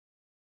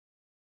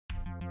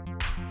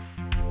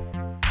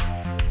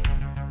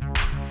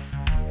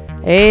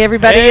Hey,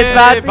 everybody, it's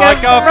Vodka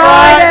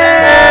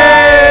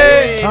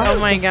Friday! Oh,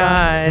 my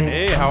God.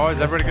 Hey, how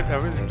is everybody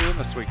doing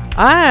this week?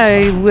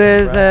 I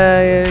was,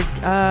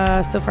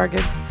 so far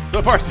good.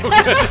 So far, so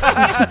good.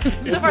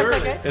 So far, so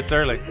good. It's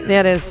early.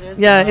 Yeah, it is.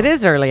 It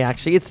is early,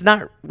 actually. It's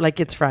not like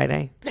it's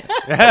Friday.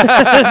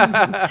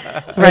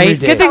 Right?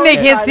 Good thing they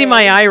can't see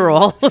my eye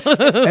roll.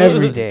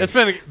 Every day. It's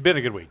been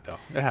a good week, though.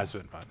 It has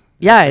been fun.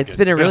 Yeah, it's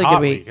been a really good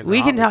week. It's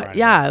We a can hot talk. week,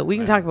 Yeah, we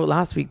can talk about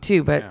last week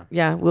too. But Yeah.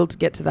 yeah, we'll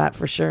get to that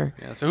for sure.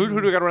 Yeah. So who do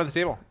we got around the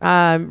table?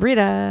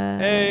 Rita.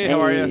 Hey, how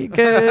are you?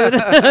 Good.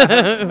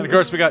 And of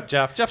course, we got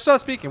Jeff. Jeff's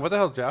not speaking. What the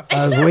hell is Jeff?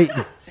 I was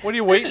waiting. What are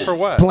you waiting for?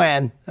 What?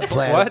 Plan.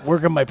 What?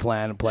 Work on my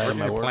plan. Working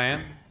my your work.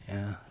 plan?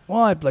 Yeah.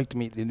 Well, I'd like to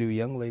meet the new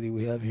young lady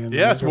we have here. In the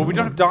Yes. living Well, we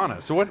don't room. have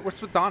Donna. So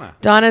what's with Donna?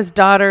 Donna's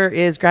daughter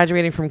is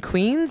graduating from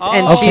Queens,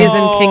 and Oh, she is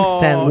in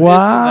Kingston. isn't that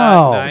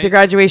Wow. nice? The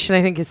graduation,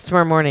 I think, is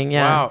tomorrow morning.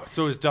 Yeah. Wow.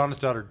 So is Donna's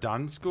daughter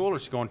done school, or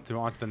is she going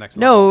on to the next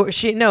level?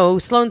 No.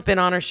 Sloane's been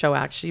on her show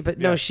actually, but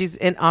no, Yeah. she's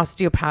in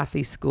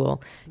osteopathy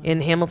school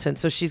in Hamilton.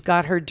 So she's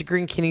got her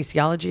degree in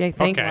kinesiology, I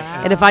think. Okay.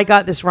 Wow. And if I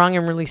got this wrong,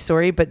 I'm really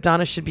sorry, but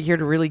Donna should be here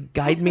to really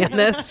guide me on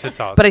this. That's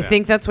awesome, but I yeah.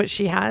 think that's what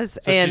she has.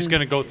 So and she's going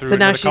to go through so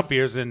now another she's couple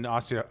years in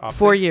osteopathy?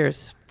 4 years.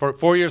 For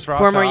 4 years for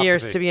Four more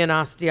years osteopathy. to be an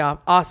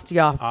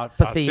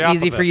osteopathy.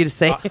 Easy for you to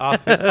say.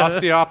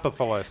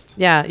 Osteopathist.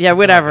 Yeah,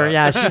 whatever. Okay.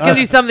 Yeah, she's going to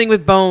do something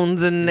with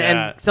bones and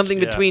something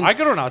Yeah. between. I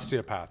go to an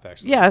osteopath,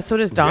 actually. Yeah, so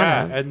does Donna.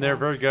 Yeah, and they're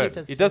very Steve good.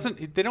 does It too.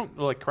 doesn't. They don't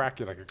like crack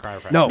you like a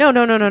chiropractor. No. No.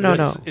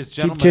 It's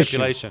gentle Deep tissue.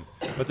 manipulation,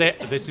 but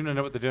they seem to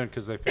know what they're doing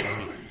because they fix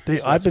me.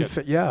 So I've that's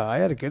been. good. I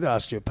had a good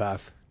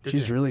osteopath.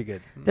 She's really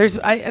good. There's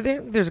I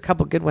think there's a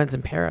couple good ones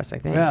in Paris, I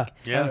think. Yeah.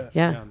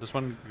 Yeah. There's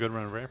one good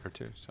one in Rayford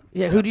too. So.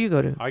 Yeah, who do you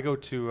go to? I go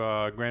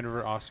to Grand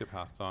River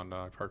Osteopath on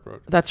Park Road.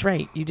 That's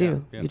right, you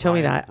do. Yeah, You told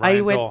me that. Ryan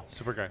I went. Dole,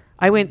 super guy.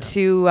 I went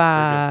to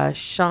Very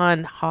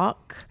Sean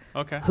Hawk,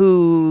 Okay.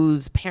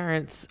 whose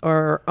parents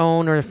or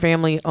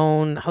family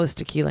own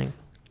Holistic Healing.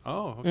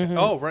 Oh, okay.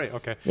 Oh, right.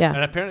 Okay. Mm-hmm. Yeah.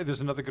 And apparently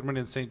there's another good one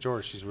in St.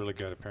 George. She's really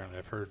good. Apparently,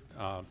 I've heard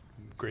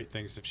great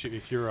things.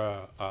 If you're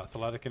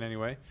athletic in any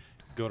way,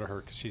 go to her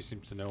because she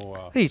seems to know.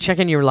 What are you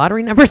checking your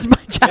lottery numbers, my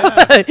child?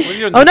 What are you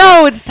doing? Oh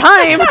no, it's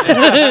time.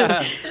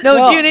 No,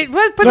 Well, June.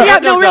 But so- yeah,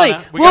 No, no, really.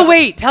 Donna, we We'll got-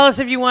 wait. Tell us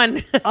if you won.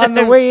 On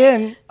the way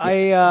in,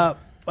 I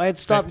had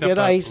stopped to Picked get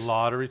up a ice,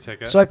 lottery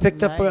ticket. so I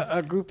picked up Nice.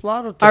 a group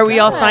lotto ticket. Are we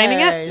all signing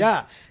it?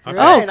 Yeah. Okay.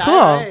 Oh,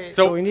 cool.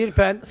 So we need a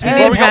pen. we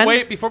need a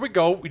pen. Before we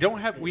go, we don't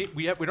have we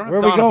don't have Where are we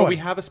Donna, but going? we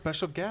have a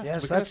special guest.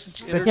 Yes, We that's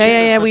gotta the- introduce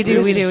Yeah, our we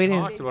special do, we guest. do, we We do.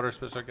 talked about our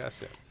special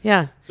guest yet.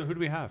 Yeah, So who do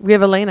we have? we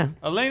have Elaina.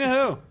 Elaina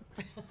who?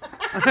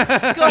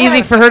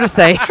 Easy for her to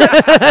say.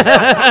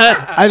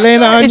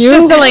 Elaina on It's you.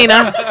 just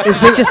Elaina.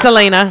 It's just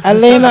Elaina.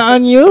 Elaina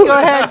on you. Go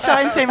ahead,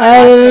 try and say my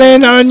last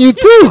name. Elaina on you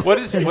too. What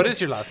is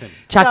your last name?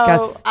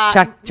 Chakas.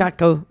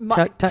 Chaco.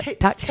 Maktak.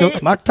 Taychuk.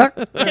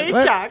 Taychuk.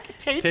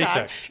 It's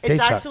Taychuk.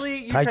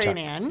 actually Taychuk.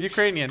 Ukrainian.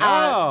 Ukrainian.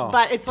 Oh.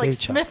 But it's like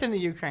Taychuk. Smith in the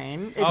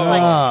Ukraine. It's Oh.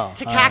 like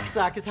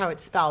Takaksak is how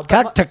it's spelled.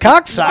 But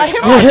Takaksak.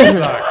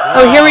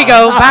 Oh, here we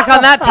go. Back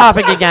on that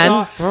topic again.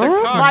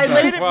 my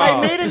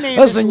maiden name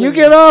Listen, is you Lee.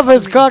 get off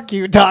his cock,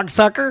 you dog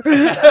sucker.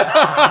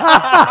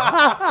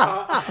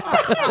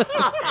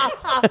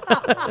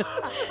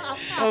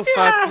 Oh,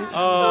 fuck.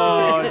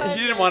 Oh, she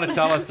didn't want to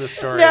tell us this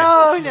story.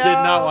 No. She did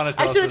not want to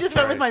tell I us should have this just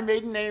went story. with my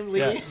maiden name, Lee.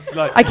 Yeah.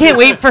 Like, I can't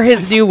wait for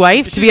his new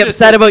wife to be should just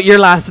upset say- about your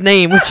last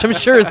name, which I'm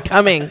sure is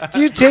coming.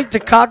 Do you take the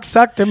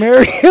cocksuck to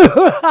marry you?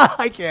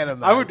 I can't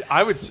imagine.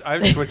 I would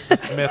switch to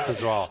Smith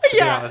as well. To be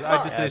Yeah. honest,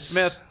 I'd just say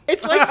Smith.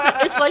 It's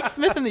like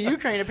Smith in the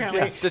Ukraine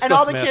apparently. Yeah, just and go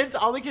all Smith.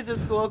 the kids at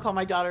school call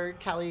my daughter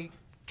Kelly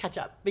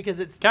Ketchup because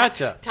it's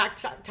Ketchup.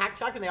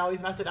 Takchuk and they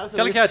always mess it up. So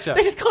Kelly they just- Ketchup.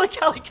 They just call it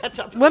Kelly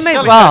Ketchup. Well, may as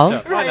Kelly well.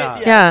 Ketchup. Why Right,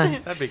 not? Yeah.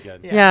 That'd be good.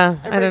 Yeah,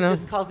 I Everybody don't know.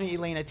 just calls me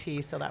Elaina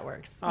T, so that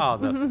works. Oh,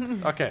 that's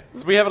nice. Okay.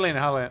 So we have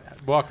Elaina.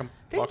 Welcome.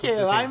 Thank Welcome you.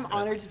 to the team. I'm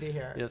honored to be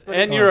here. Yes, What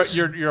and a-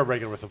 you're a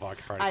regular with the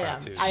Vodka Friday I crowd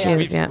am. too. I So am.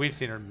 She is, yeah. we've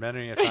seen her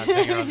many a times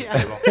hanging around the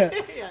table.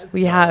 Yes.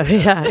 We have,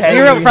 yeah.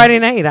 You wrote Friday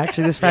night,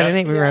 actually. This Friday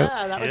night we wrote.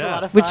 Yeah, that was a Yeah.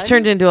 lot of fun. Which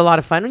turned into a lot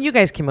of fun. When you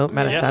guys came out and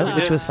met us Yes, out, we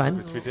which did. was fun.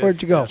 Yes, we did.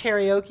 Where'd you go?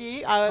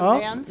 karaoke.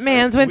 Man's.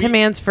 Mans went to We-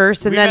 Mans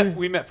first, and then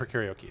we met for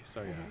karaoke. So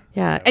yeah.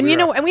 yeah, and we you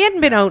were know, up. and we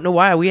hadn't been out in a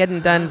while. We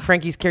hadn't done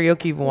Frankie's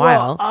karaoke in a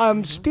while.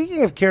 Well,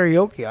 speaking of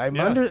karaoke, I'm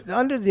Yes.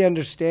 under the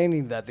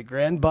understanding that the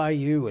Grand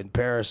Bayou in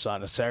Paris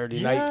on a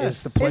Saturday night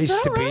is the Yes. place Is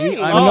to that be. right?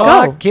 I'm Let's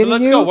not go. kidding So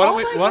let's you. go. Why don't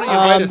you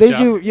invite us, They Jeff?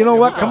 do. You know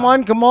what? Yeah. Come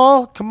on, come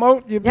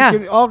out. You Yeah.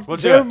 can all, We'll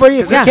do it. everybody,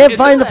 if 'Cause you it's- can't it's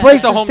find a- a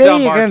place it's a to hometown stay,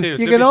 you bar, can. too, so You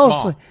it'd can be also.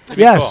 small. It'd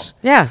be Yes.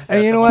 Yeah.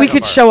 And you know a what? We hometown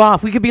could bar. show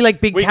off. We could be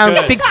like big We town,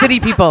 could. big city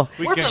people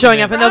could.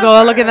 showing up, and they'll go,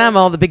 "Oh, look at them,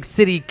 all the big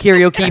city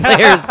karaoke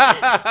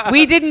players."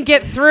 We didn't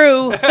get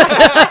through.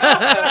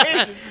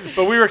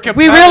 But we were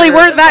We really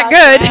weren't that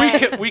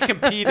good. We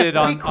competed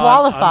on. We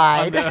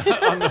qualified. No.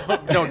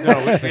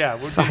 Yeah.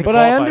 we didn't But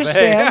I qualify, hey.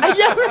 understand.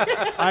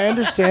 I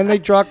understand they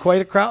draw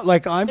quite a crowd.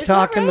 Like I'm Is that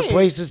talking, the right?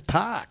 place is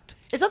packed.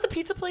 Is that the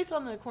pizza place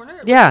on the corner?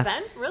 Yeah.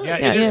 Bend? Really? Yeah,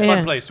 Yeah, it is a yeah.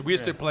 fun place. We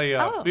used to play.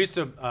 Oh. We used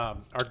to.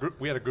 Our group.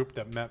 We had a group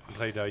that met and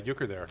played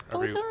euchre there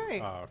Oh, is that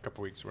right? a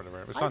couple weeks or whatever.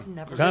 It was I've fun.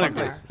 never It was a been fun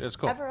there. place. It was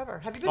cool. Ever.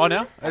 Have you been Oh there?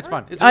 no, it's Ever?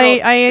 fun. It's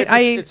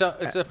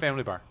I- a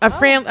family bar. A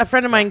friend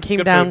of mine came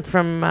Good down food.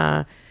 from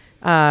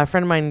a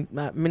friend of mine,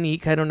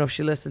 Monique. I don't know if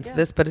she listens to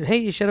this, but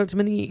hey, shout out to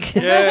Monique.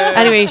 Yeah.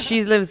 Anyway,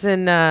 she lives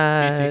in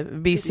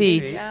BC.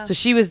 BC, yeah. So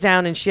she was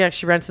down and she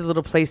actually rented a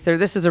little place there.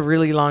 This is a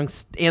really long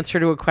answer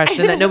to a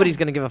question that nobody's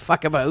going to give a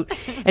fuck about.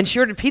 And she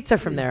ordered pizza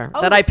from there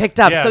that I picked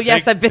up. Yeah, so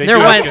yes, they- I've been they there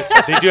do have once.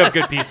 good- they do have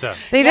good pizza.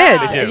 They Yeah.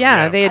 did. They do, Yeah,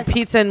 yeah. they had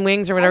pizza and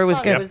wings or whatever. It was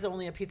thought good. it was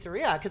only a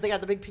pizzeria because they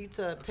got the big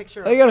pizza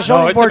picture. They got a up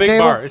front. No, it's a shuffleboard big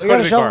table. bar. It's They quite got a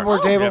a big bar.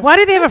 shuffleboard table. Yeah. Why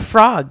do they have a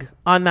frog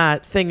on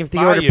that thing if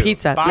you order Bayou.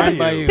 pizza? Bayou.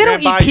 Bayou. They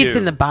don't Grand eat pizza Bayou.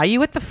 in the bayou.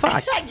 What the fuck? They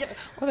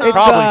It's,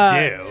 probably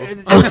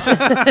do.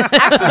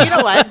 Actually, you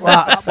know what?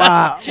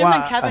 Wow, Jim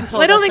and Kevin told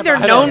Well, I don't us think they're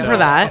about known it. for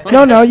that.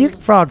 No, you can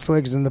frog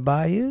legs in the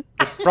bayou.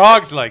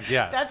 Frogs' legs,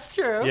 yes. That's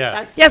true. Yes.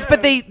 That's Yes, true.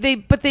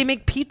 but they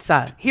make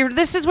pizza. Here,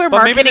 this is where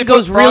But maybe marketing they put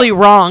goes really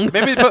wrong.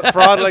 Maybe they put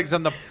frog legs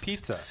on the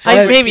pizza.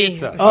 Maybe.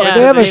 Pizza. Oh, Yeah.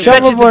 they have a I bet you it's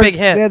a shuffleboard. big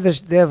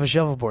hit. They have a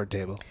shuffleboard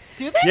table.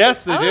 Do they?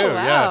 Yes, they Oh, do.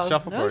 Yeah, wow.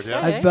 shuffleboard, No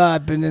yeah. shit.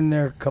 I've been in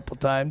there a couple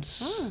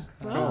times.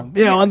 On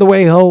the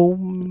way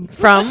home.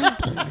 From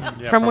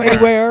Yeah, from where?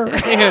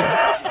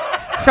 Anywhere.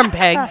 From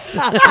Pegs.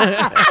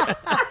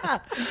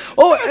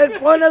 Oh,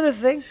 and one other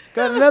thing.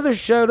 Got another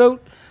shout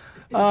out.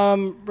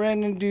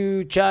 Brandon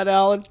to Chad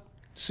Allen,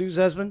 Sue's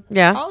husband.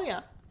 Yeah. Oh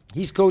yeah.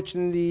 He's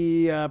coaching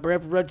the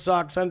Brantford Red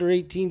Sox under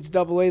 18s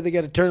AA. They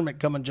got a tournament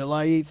coming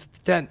July 8th,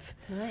 10th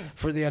Nice.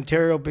 for the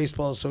Ontario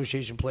Baseball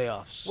Association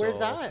playoffs. Where's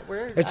So that?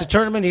 Where? It's a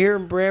tournament here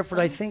in Brantford,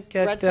 I think.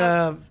 At, Red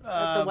Sox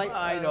at the White-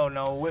 I don't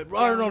know. At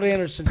Ronald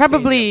Anderson.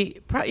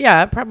 Probably.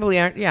 Probably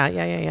aren't.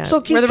 Yeah.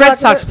 So keep where the Red track of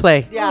Sox it.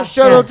 play. Yeah.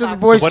 Shout out to the So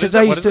boys what is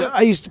because it? What is it?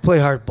 I used to play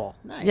hardball.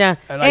 Nice. Yeah.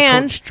 And I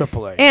And coached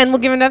AAA. and we'll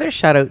give another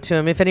shout out to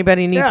him. If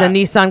anybody needs Yeah. a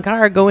Nissan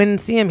car, go in and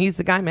see him. He's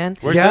the guy, man.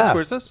 Where's Yeah. this?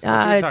 Where's this? What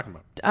are you talking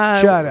about?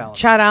 Chad Allen.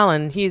 Chad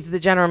Allen. He's the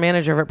general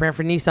manager over at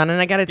Brantford Nissan. And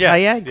I got to tell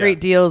you, Yes, great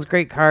yeah. deals,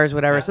 great cars,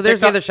 whatever. So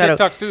there's the other shout out.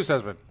 TikTok Sue's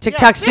husband.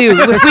 TikTok Sue. If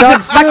we could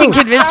TikTok fucking Sue.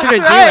 convince her to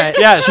do That's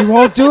it. Yes. She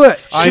won't do it.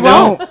 I She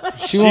know. won't.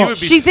 She She won't. would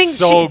be She thinks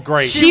so she,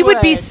 great. She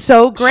would be would.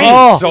 so great. She's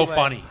Oh. so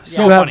funny.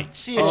 So Yeah. funny.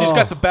 She And is. she's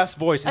got the best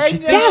voice. And she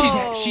Yes.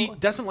 thinks she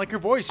doesn't like her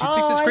voice. She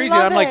thinks Oh, it's I crazy.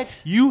 love And I'm like,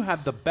 it. you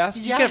have the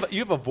best. Yes. You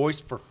have a voice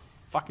for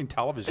fucking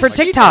television. For like,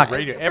 TikTok.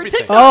 radio, For everything.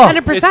 TikTok. Oh.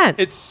 100%.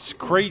 It's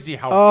crazy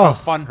how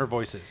fun her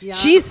voice is. Yeah.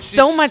 She's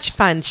so much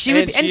fun. She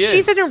would, and and she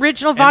she's is. an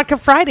original Vodka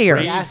Friday.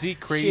 Crazy, Yes,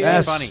 crazy she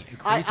is. funny. And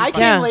I crazy came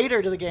funny. Yeah.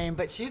 later to the game,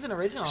 but she's an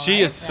original. She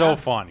right? is so Yeah.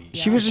 funny.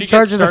 She was in gets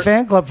charge of the start-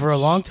 fan club for a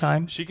long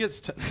time. She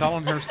gets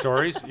telling her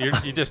stories.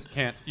 You just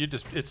can't. You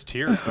just it's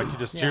tears. Like you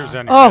just tears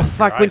down your Oh your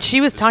fuck! When eyes.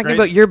 she was It's talking crazy.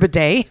 about your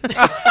bidet,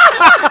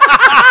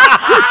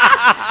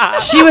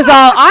 she was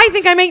all, "I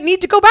think I might need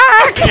to go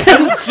back.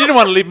 she didn't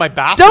want to leave my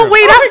bathroom. Don't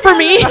wait up for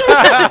me."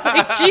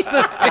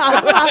 Jesus,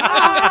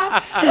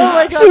 Oh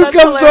my god, Sue that's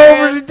comes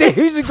hilarious. over to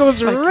Dave's and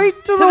goes right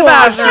to to the the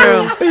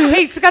bathroom.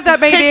 Hey, so got that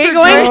Takes bidet her,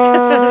 going?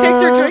 drink,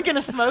 takes her drink and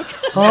a smoke. She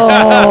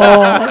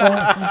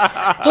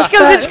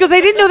goes, I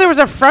didn't know there was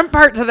a front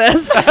part to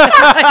this.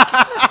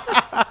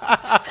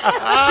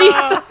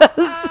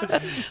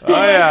 Oh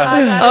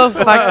yeah, Oh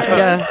fuck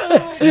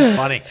yeah. she's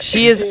funny.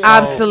 She is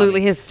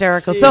absolutely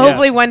hysterical. She So is.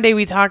 hopefully one day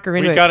we talk her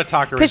into We it. gotta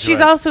talk her because into she's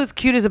it. also as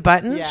cute as a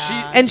button. Yeah. She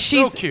and is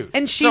she's so cute.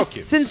 and So she's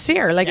cute.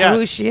 sincere, like Yes.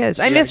 who she is.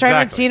 I Yeah, miss her. I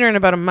haven't exactly. seen her in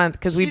about a month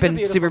because we've She's a been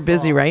beautiful super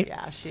busy, soul. right?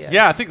 Yeah, she is.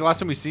 Yeah, I think the last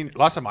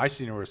time I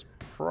seen her was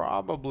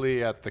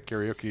probably at the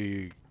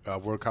karaoke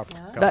World Cup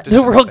competition. The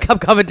I World think. Cup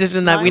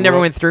competition that we never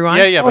went through on.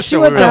 Yeah, yeah. Oh, but she still,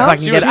 went we were down? there.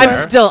 Fucking She get was it. I'm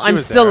there. still She I'm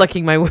was still there.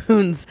 licking my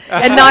wounds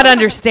and not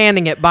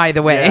understanding it. By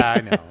the way. Yeah,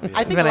 I know. Yeah.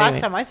 I think But the last anyway.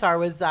 time I saw her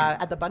was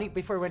at the bunny.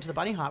 Before we went to the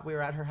bunny hop, we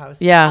were at her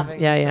house. Yeah,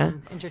 having yeah.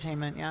 some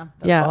entertainment. Yeah.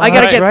 Yeah, Oh, I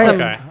gotta that's get right. some.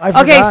 Okay. I Okay,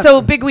 forgot.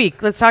 so big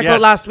week. Let's talk about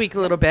Yes. last week a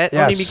little bit,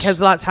 only Yes.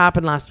 because lots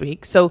happened last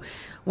week. So,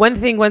 one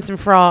thing once and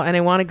for all, and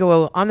I want to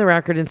go on the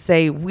record and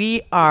say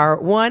we are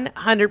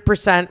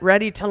 100%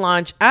 ready to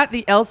launch at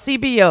the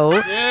LCBO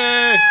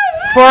Yay.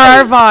 for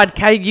our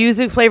vodka,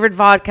 yuzu flavored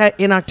vodka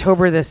in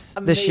October this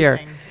year.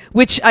 Amazing.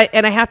 Which I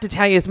have to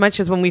tell you, as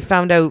much as when we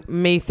found out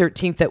May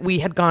 13th that we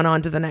had gone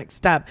on to the next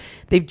step,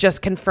 they've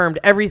just confirmed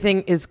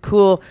everything is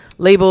cool,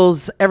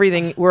 labels,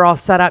 everything. We're all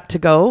set up to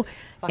go.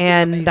 Fucking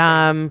And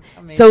amazing.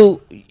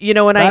 so you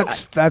know, when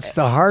That's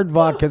the hard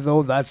vodka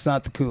though. That's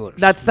not the cooler.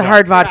 that's the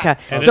hard vodka.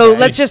 And So it's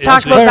let's the- just it's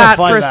talk the- about that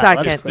Clarify for a that.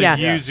 second. Let's- Yeah,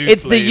 the yuzu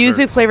it's the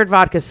flavor. yuzu flavored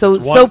vodka. So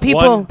It's so people.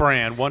 one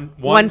brand,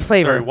 one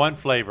flavor. Sorry, one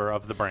flavor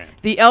of the brand.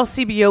 The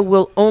LCBO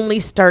will only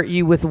start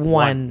you with one.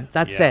 One,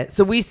 That's yeah. it.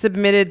 So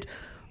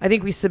I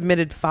think we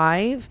submitted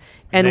 5,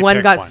 and They one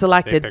picked got one. They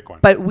selected. picked one.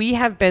 But we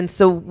have been.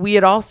 So we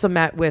had also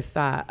met with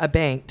a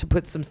bank to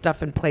put some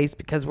stuff in place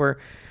because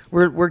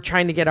we're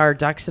trying to get our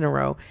ducks in a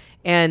row.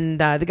 And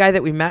the guy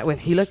that we met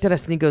with, he looked at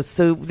us and he goes,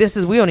 "So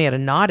we only had a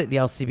nod at the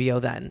LCBO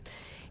then."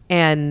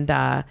 And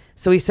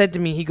so he said to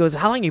me, he goes,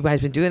 "How long you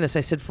guys been doing this?" I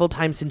said, "Full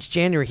time since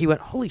January." He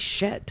went, "Holy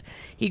shit."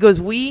 He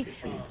goes, we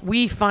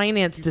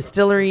finance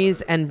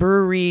distilleries and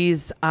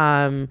breweries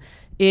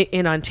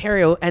in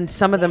Ontario, and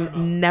some of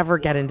them never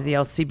get into the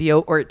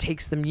LCBO, or it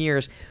takes them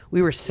years.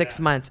 We were 6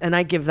 months, and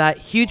I give that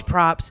huge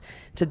props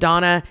to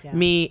Donna,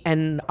 me,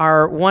 and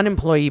our one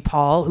employee,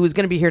 Paul, who is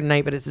going to be here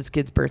tonight, but it's his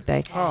kid's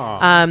birthday.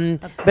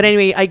 But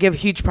anyway, I give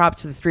huge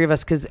props to the three of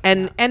us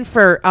and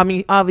for, I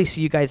mean,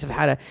 obviously you guys have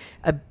had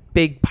a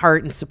big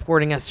part in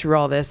supporting us through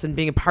all this and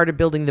being a part of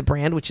building the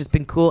brand, which has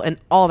been cool, and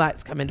all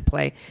that's come into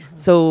play.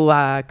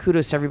 So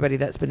kudos to everybody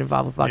that's been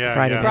involved with Vodka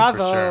Friday. Yeah,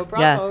 Bravo, for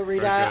sure.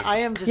 Rita. I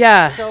am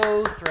just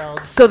so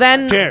thrilled. So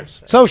then,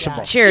 Cheers.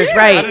 Sociable. Cheers, I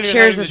right? didn't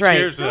Cheers even is right.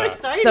 cheers to So that.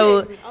 exciting. So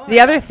Oh the my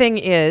other God. thing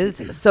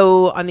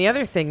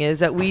is,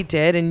 that we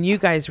did, and you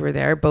guys were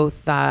there,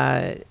 both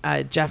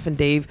Jeff and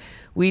Dave.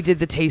 We did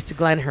the Taste of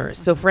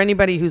Glenhurst. So for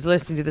anybody who's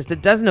listening to this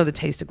that doesn't know the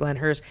Taste of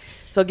Glenhurst,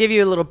 so I'll give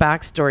you a little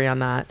backstory on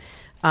that.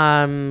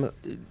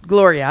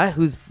 Gloria,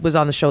 who was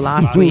on the show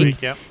last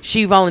week, yep.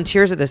 she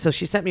volunteers at this. So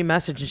she sent me a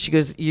message and she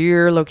goes,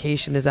 your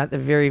location is at the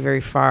very,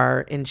 very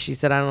far. And she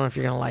said, I don't know if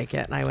you're going to like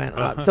it. And I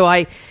went, so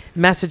I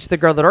messaged the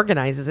girl that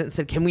organizes it and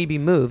said, can we be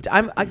moved?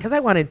 Because I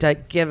wanted to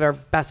give our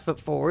best foot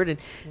forward and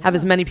have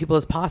as many people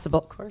as possible.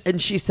 Of course.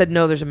 And she said,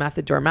 no, there's a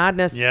method to our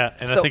madness. Yeah,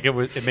 and I think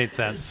it made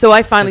sense. So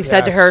I finally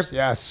said to her,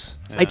 Yes.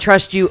 I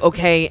trust you,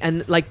 okay,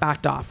 and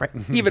backed off, right?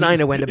 Even I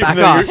know when to back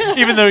off.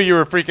 Even though you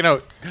were freaking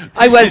out.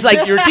 I was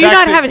like, You're do you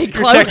not have any you're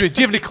clout? texting me,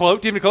 do you have any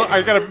clout? Do you have any clout?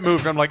 I got to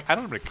move. I'm like, I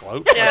don't have any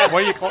clout. Yeah. Like,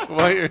 why are you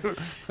clout?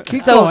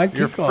 Keep So- going.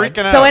 You're Keep going.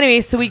 freaking out. So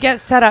anyway, so we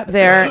get set up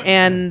there,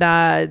 and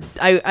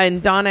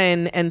Donna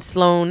and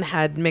Sloan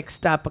had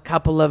mixed up a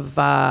couple of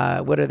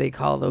what do they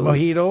call those?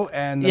 Mojito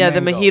and the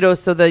mango. mojito.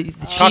 So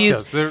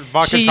Cocktails. They're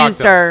vodka she cocktails.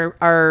 used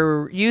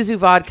our yuzu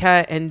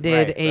vodka and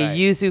did Right, a right.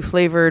 yuzu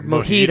flavored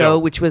mojito,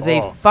 Mojito. which was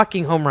a Oh.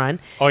 fucking home run.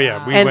 Oh,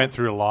 yeah. We And- went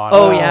through a lot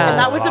Oh, of yeah. And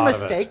that was a lot of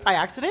it. mistake by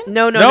accident?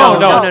 No.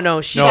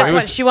 No. She No, just it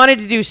was- she wanted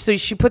to do, so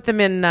she put them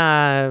in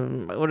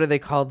what are they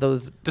called?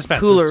 Those Dispensers.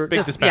 cooler Big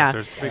just-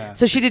 dispensers. Yeah. Big-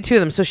 So she did two of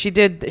them. So she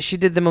did the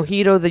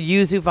mojito, the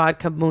yuzu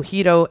vodka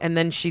mojito, and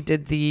then she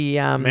did the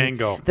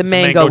Mango. the It's a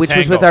mango, mango which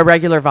was with tango. our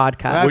regular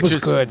vodka. That which was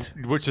is good.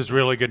 Which is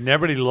really good. And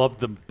everybody loved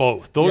them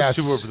both. Those Yes.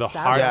 two were the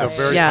Yes.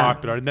 very Yeah.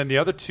 popular. And then the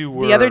other two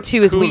were The other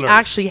two is we coolers.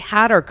 actually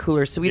had our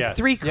coolers. So we had Yes.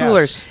 3 Yes.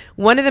 coolers.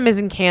 One of them is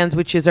in cans,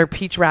 which is our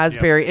peach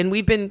raspberry, and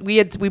we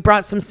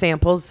brought some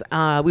samples.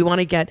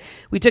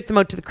 We took them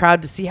out to the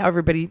crowd to see how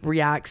everybody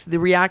reacts. The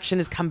reaction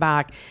has come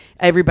back.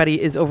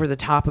 Everybody is over the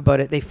top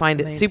about it. They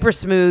find it super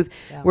smooth.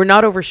 Yeah. We're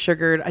not over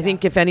sugared. I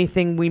think if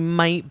anything, we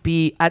might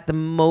be at the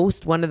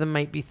most. One of them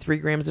might be 3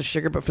 grams of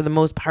sugar, but for the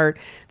most part,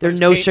 there's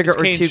It's no cane- sugar it's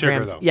or cane 2 sugar,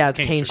 grams. though. Yeah, It's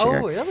it's cane cane sugar.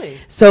 sugar. Oh, really?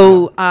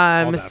 So,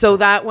 natural. so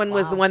that one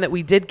was Wow. the one that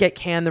we did get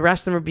canned. The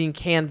rest of them are being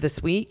canned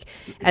this week,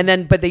 and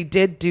then, but we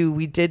did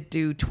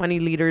do 20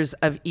 liters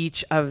of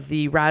each of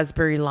the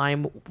raspberry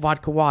lime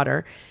vodka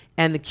water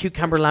and the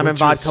cucumber lemon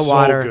Which was vodka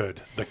water. so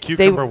good. The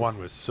cucumber one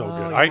was so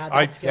good. yeah,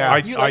 that's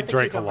good. You I like the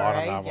drank a cucumber, lot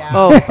right? on that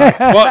Yeah. one.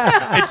 Oh,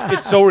 Well,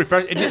 it's so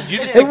refreshing. And you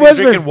just It think was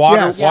you're drinking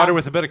water, yes. water Yeah.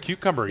 with a bit of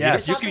cucumber.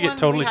 Yes. You Is that could the get one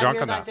totally we had drunk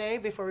here on that. day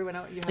before we went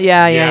out? You had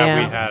yeah, it? yeah, Yeah,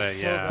 yeah. we had it.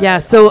 Yeah. Yeah,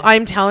 so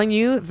I'm telling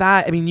you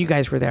that, I mean, you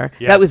guys were there.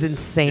 That was Yes,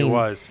 insane. It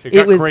was. It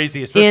got was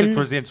crazy, especially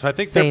towards the end. So I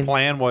think their insane.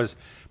 plan was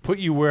put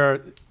you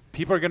where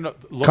people are going to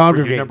look for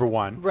Congregate. you, number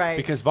one. Right.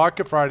 Because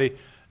Vodka Friday,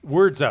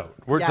 word's out.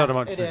 Word's out Yes,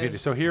 amongst it the community.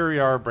 is. So here we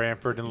are in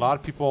Brantford, and a lot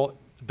of people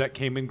that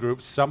came in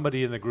groups,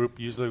 somebody in the group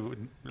usually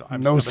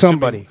I'm Know assuming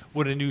somebody.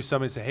 would have knew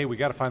somebody and say, hey, we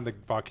got to find the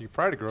Vodka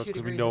Friday girls 2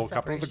 because we degrees know a of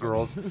couple of the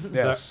girls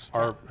Yes.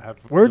 that have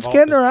Word's developed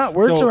getting this. around.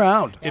 Word's So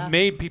around. It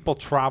made people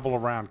travel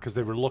around because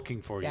they were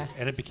looking for you, Yes.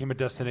 and it became a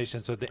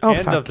destination. So at the Oh,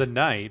 end fuck. of the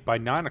night, by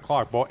 9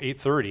 o'clock, about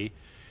 8:30,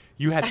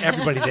 you had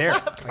everybody there.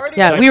 Party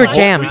Yeah, like we were the whole-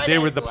 jammed. They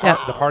were the Yeah.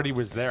 the party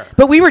was there.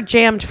 But we were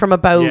jammed from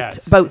about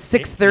Yes.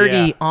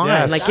 6:30 Yeah. on.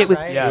 Yes. Like Is it was,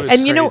 that right? Yes.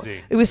 and It you know, was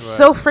crazy. it was It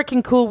so was.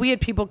 freaking cool. We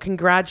had people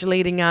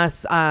congratulating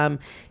us.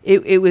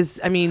 It was.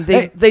 I mean, they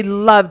Hey. they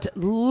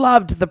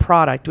loved the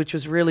product, which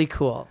was really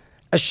cool.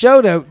 A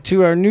shout out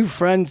to our new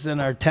friends in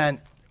our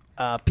tent,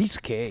 Piece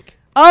of Cake.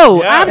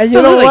 Oh, Yeah. absolutely. And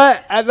you know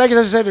what? Like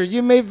I said,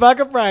 you made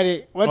Vodka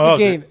Friday. Once Oh,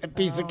 again, a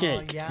piece of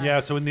cake. yes. Yeah.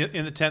 So in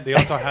the tent, they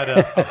also had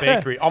a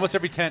bakery. Almost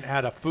every tent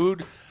had a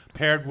food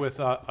paired with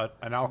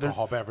an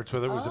alcohol beverage,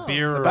 whether it was a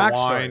beer or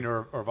backstory. wine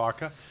or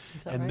vodka.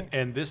 that And right?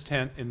 and this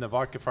tent in the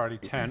Vodka Friday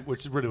tent,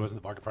 which really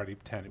wasn't the Vodka Friday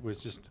tent, it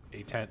was just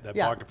a tent that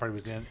Yeah. Vodka Friday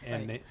was in,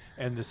 and Right.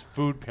 and this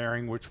food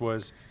pairing, which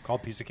was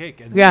called Piece of Cake,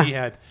 and Yeah. she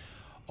had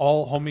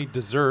all homemade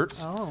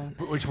desserts,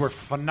 which were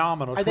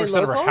phenomenal. Are She they works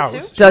out of her local, house. too?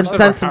 She works out of her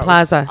Dunstan house.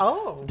 Plaza.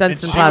 Oh. And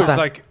Dunstan she Plaza. was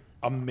like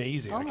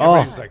amazing. Like, my everybody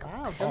God. was like, Wow,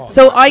 oh. Dunstan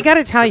So I got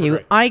to tell Super you,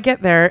 great. I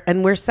get there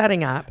and we're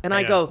setting up, and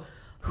I Yeah. go,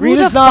 who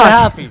Rita's the not fuck?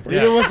 happy.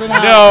 Rita wasn't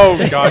happy.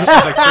 No, gosh, she's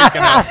like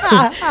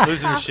freaking out,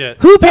 losing her shit.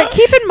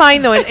 Keep in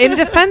mind though, in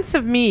defense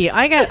of me,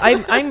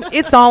 I'm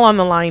it's all on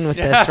the line with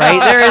this, right?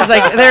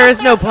 There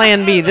is no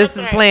plan B. This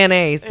is plan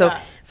A.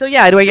 So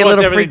yeah, do I She get a wants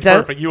little everything freaked out?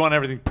 perfect. You want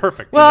everything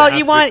perfect. Well, It has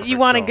you to be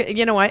want perfect, so-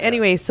 you know what?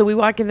 Anyway, so we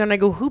walk in there and I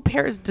go, who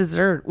pairs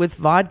dessert with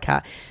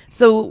vodka?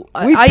 So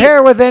We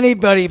pair with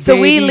anybody, So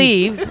we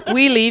baby.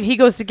 leave. He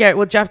goes to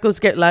Jeff goes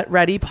to get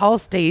ready. Paul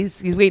stays.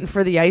 He's waiting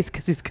for the ice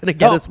because he's going to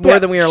get Oh, us more yeah,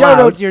 than we are Shout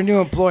allowed. out to your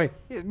new employee.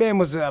 The man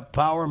was a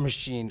power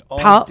machine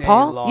all day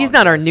Paul? long. He's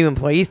not our new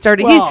employee. He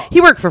started. Well-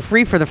 he worked for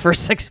free for the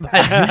first 6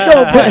 months.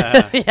 No,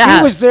 but Yeah.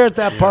 he was there at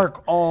that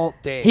park all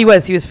day. He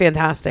was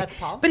fantastic. That's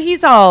Paul? But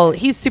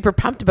he's super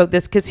pumped about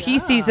this because he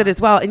sees it as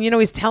well. And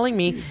he's telling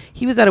me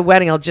he was at a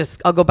wedding.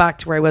 I'll go back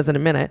to where I was in a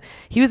minute.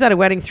 He was at a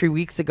wedding 3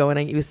 weeks ago, and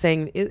he was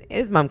saying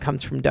his mom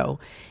comes from Doe,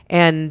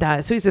 and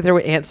so he's there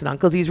with aunts and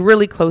uncles. He's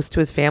really close to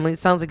his family. It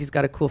sounds like he's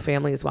got a cool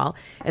family as well.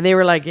 And they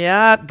were like,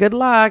 "Yeah, good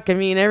luck. I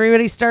mean,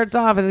 everybody starts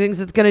off and thinks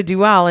it's going to do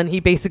well." And he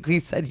basically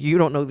said, "You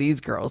don't know these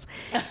girls."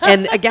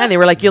 And again, they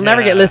were like, "You'll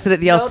never get listed at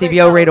the No, they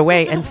LCBO right don't.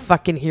 away." And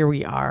fucking here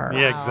we are.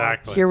 Yeah,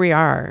 exactly. Here we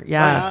are.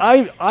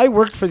 Yeah. I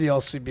worked for the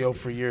LCBO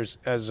for years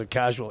as a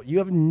casual. You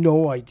have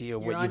no idea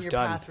what You're on you've your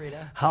done. path,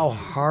 Reta. How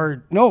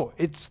hard? No,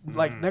 it's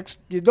like next.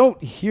 You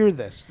don't hear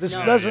this. This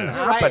No, doesn't You're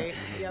happen. right.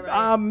 Yeah,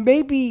 right.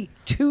 Maybe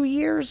 2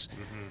 years,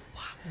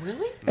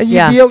 Really? and you'd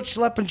Yeah. be out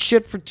schlepping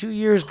shit for 2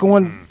 years,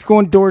 going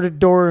door to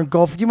door and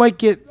golf. You might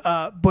get,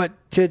 but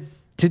to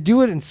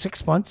do it in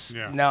 6 months,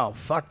 Yeah. no,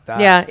 fuck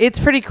that. Yeah, it's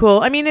pretty cool.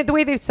 I mean, the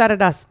way they've set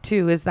it us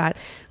too is that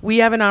we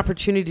have an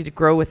opportunity to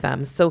grow with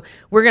them. So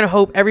we're going to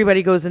hope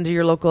everybody goes into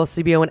your local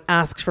LCBO and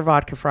asks for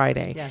Vodka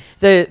Friday. Yes.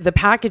 The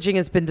packaging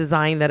has been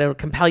designed that it'll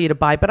compel you to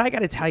buy, but I got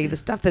to tell you, the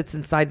stuff that's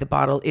inside the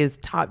bottle is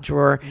top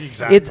drawer.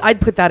 Exactly.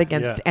 I'd put that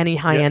against Yeah. any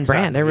high end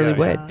brand. I exactly. really Yeah,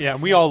 would. Yeah,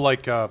 and we all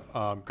like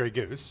Grey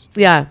Goose.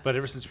 Yeah. But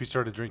ever since we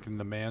started drinking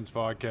the Man's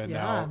vodka, and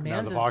now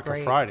Mann's the is Vodka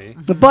great. Friday,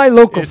 The buy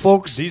local, it's,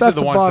 folks. these That's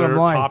are the ones that bottom are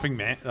line. topping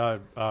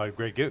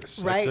Grey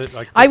Goose. Right.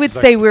 I would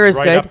say we're as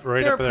right good. Up,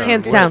 right They're up there.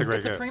 hands with down. the Grey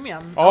It's a Goose.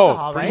 premium Oh,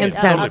 alcohol, right? Hands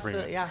Yeah, down.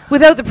 absolutely, yeah.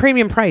 Without the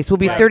premium price, will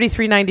be Right.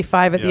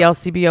 $33.95 at the Yeah.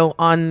 LCBO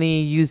on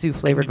the yuzu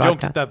flavored You don't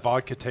vodka. get that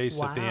vodka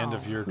taste at the end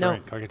of your No.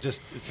 drink. Like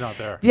it's not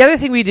there. The other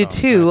thing we did So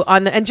it's too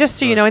nice. and just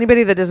so you know,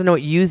 anybody that doesn't know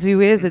what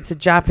yuzu is, it's a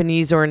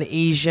Japanese or an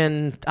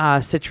Asian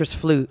citrus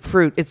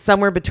fruit. It's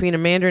somewhere between a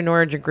mandarin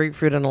orange, a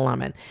grapefruit, and a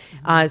lemon.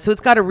 So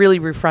it's got a really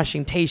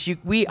refreshing taste.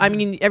 I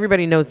mean,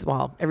 everybody knows.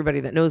 Well,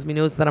 everybody that knows me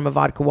knows that I'm a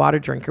vodka water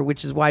drinker,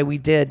 which is why we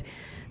did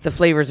the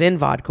flavors in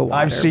vodka water.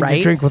 I've seen right?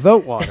 you drink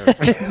without water.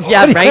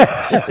 Yeah,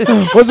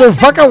 right. Was there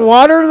fucking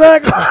water in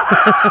that?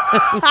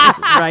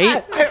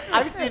 Right.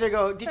 I've seen her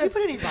go, did you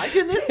put any vodka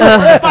in this?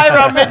 By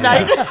around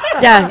midnight.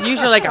 Yeah.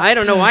 Usually, like, I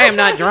don't know why I'm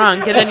not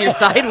drunk, and then you're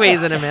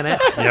sideways in a minute.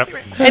 Yep.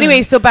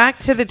 Anyway, so back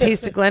to the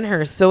Taste of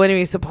Glenhurst. So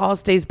anyway, so Paul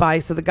stays by.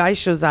 So the guy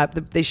shows up.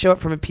 They show up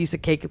from a piece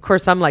of cake. Of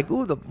course, I'm like,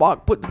 ooh, the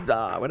bog,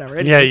 whatever.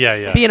 Anyway,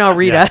 Yeah. Being all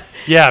Rita.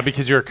 Yeah,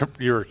 because you're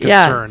Yeah.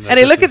 concerned. And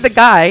I look at the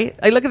guy.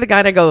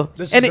 And I go,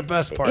 This and is the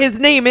best part. His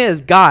name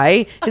is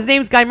Guy. His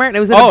name's Guy Martin. I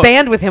was in a Oh.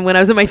 band with him when I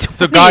was in my 20s.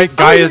 So guys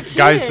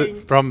kidding.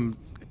 from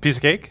Piece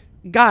of Cake.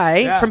 Guy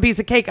Yeah. from Piece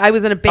of Cake. I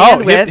was in a Oh,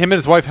 band him with. and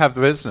his wife have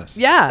the business.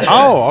 Yeah.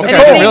 Oh, okay. And I his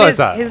didn't name realize is-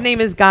 that. His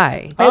name is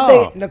Guy. And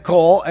Oh.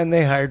 Nicole, and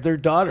they hired their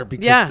daughter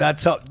because Yeah.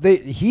 that's how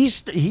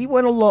he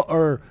went alone,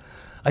 or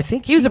I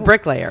think He was a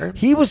bricklayer.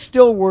 He was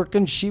still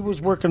working. She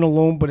was working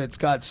alone, but it's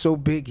got so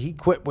big he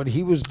quit what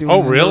he was doing.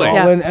 Oh, really? All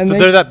Yeah. in, and So they-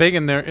 they're that big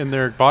in their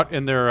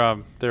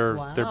their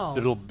Wow.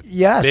 little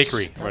Yes.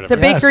 bakery. Or The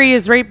whatever. Yes. bakery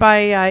is right by.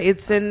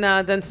 It's in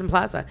Dunstan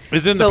Plaza.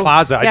 It's in So, the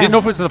plaza. I yeah. didn't know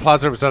if it was in the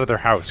plaza or it was out of their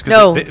house. 'Cause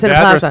No, the, it's in the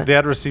the address, plaza. the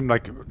address seemed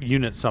like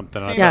unit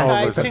something. Same I Yeah. thought, oh,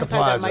 side, it was at same the side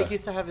that plaza. Mike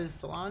used to have his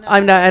salon.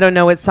 I don't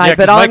know what side, Yeah,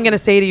 but 'cause all Mike- I'm going to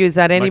say to you is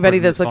that anybody was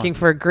in the that's looking song.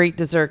 for a great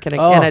dessert and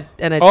a, Oh.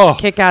 and a Oh.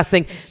 kick-ass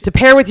thing to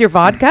pair with your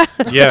vodka,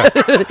 Yeah,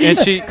 and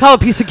she. call a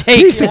piece of cake.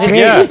 Piece of cake.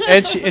 Yeah,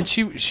 and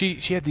she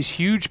had these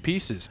huge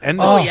pieces, and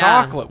the Oh.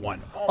 chocolate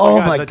one.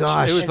 Oh my the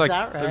gosh. It was Is like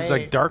that it was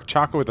right? like dark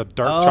chocolate with a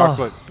dark Oh.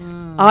 chocolate.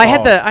 Oh, I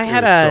had Oh, it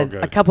was so a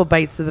good. couple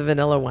bites of the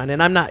vanilla one,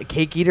 and I'm not a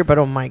cake eater, but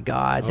oh my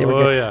god, they were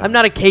Oh, good. yeah. I'm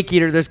not a cake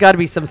eater. There's got to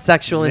be some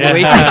sexual innuendo,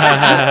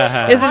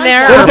 isn't Mine's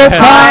there? not. Or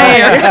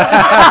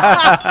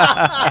pie,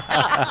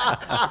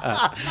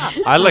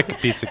 I like a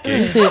piece of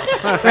cake.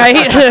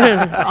 right?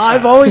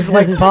 I've always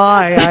liked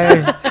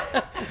pie.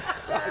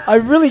 I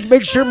really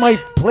make sure my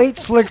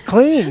plates look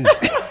clean.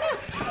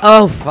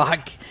 Oh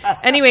fuck.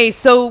 Anyway,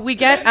 so we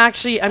get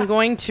I'm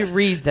going to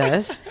read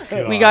this.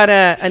 We got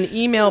an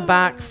email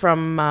back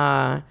from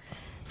them.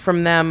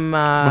 From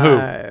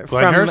who?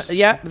 Glenhurst?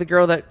 Yeah, the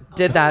girl that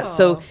did that.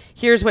 So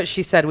here's what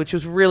she said, which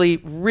was really,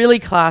 really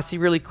classy,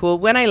 really cool.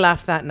 When I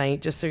left that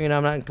night, just so you know,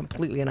 I'm not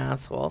completely an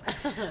asshole.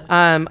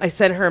 I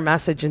sent her a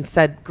message and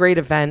said, "Great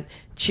event.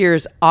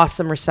 Cheers.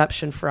 Awesome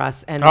reception for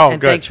us. And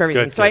Good, thanks for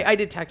everything." good, So good. I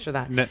did text her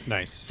that.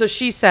 Nice. So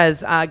she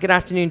says, good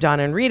afternoon,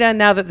 Donna and Rita.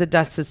 Now that the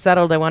dust has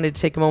settled, I wanted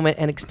to take a moment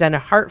and extend a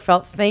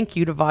heartfelt thank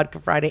you to Vodka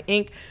Friday,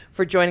 Inc.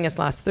 for joining us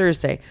last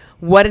Thursday.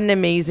 What an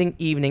amazing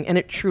evening, and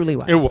it truly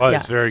was. It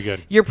was very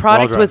good. Your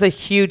product Well was done. a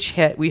huge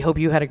hit. We hope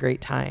you had a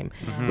great time.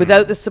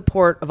 Without the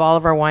support of all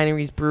of our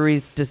wineries,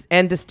 breweries,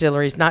 and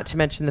distilleries, not to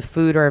mention the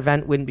food, our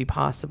event wouldn't be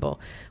possible.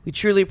 We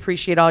truly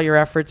appreciate all your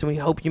efforts, and we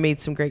hope you made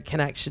some great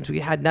connections. We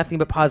had nothing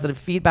but positive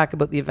feedback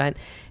about the event,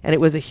 and it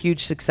was a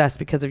huge success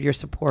because of your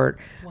support.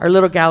 Our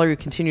little gallery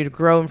will continue to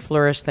grow and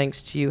flourish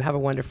thanks to you. Have a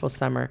wonderful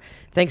summer.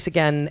 Thanks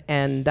again,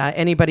 and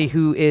anybody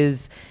who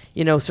is,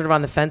 sort of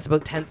on the fence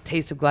about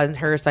Taste of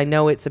Glenhurst, I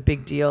know it's a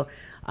big deal.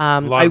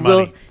 A lot of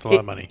money. It's a lot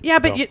of money. Yeah,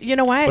 but you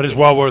know what? But it's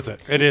well worth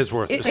it. It is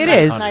worth it. It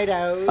is. Night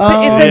out.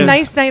 But it's It a is.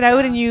 nice night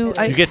out, and you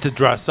get to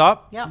dress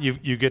up. Yeah.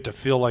 You get to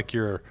feel like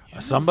you're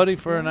somebody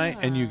for a night,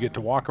 and you get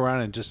to walk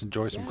around and just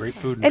enjoy some great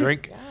food and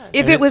drink.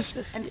 If And it was-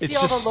 And it's see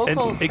all the just local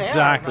it's- fare,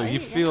 exactly. right? You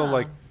feel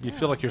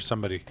Yeah. like you're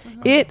somebody.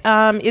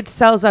 It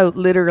sells out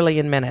literally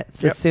in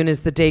minutes. Yep. As soon as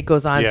the day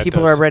goes on, Yeah, it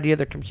people does. are ready at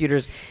their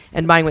computers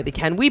and buying what they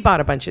can. We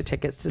bought a bunch of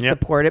tickets to Yep.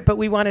 support it, but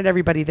we wanted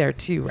everybody there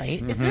too,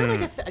 right? Is there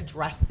like a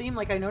dress theme?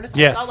 Like I noticed,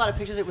 Yes. I saw a lot of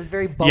pictures. It was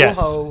very boho. Yes.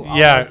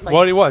 Yeah. almost, like-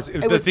 Well, it was.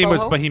 It The was theme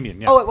was boho? Bohemian.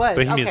 Yeah. Oh, it was.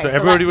 Bohemian. Okay, So so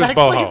everybody that was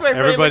explains boho. why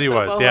Everybody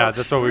looks was. so Yeah. boho.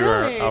 That's what we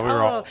were. Really? We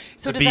were all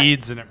So the does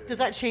beads that, and everything. does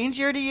that change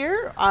year to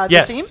year? The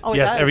Yes. theme? Oh, it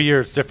yes. does. Every year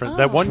it's different.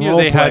 That one year Role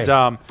they had.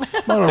 play.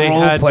 They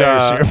Role had.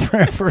 players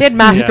here. They had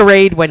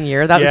masquerade one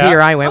year. That was the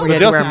year I went. Oh, We But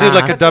had they to wear also did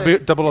like masks.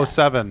 a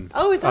 007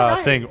 Oh, is that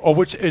right? thing.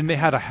 Oh, and they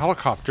had a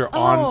helicopter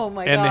on, Oh,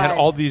 my and they had God.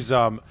 all these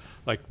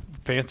like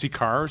fancy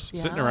cars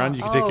sitting Yeah. around.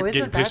 You could Oh, get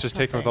isn't pictures that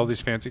taken with something? all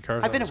these fancy cars.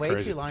 I've That been was away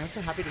crazy. too long. I'm so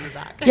happy to be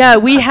back. Yeah,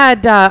 we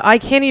had. I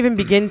can't even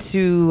begin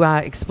to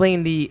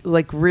explain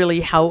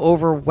really how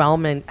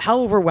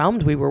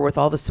overwhelmed we were with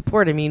all the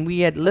support. I mean, we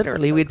had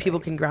literally we had people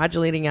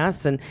congratulating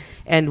us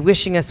and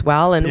wishing us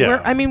well, and Yeah.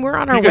 we're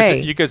on our You guys,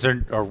 way. you guys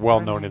are well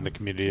known in the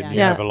community, and you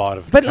Yeah. have a lot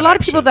of. But a lot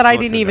of people that I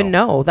connections, didn't so even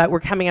know that were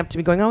coming up to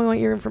me going, "Oh, we want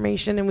your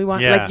information, and we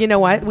want Yeah. you know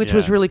what," which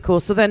was Yeah. really cool.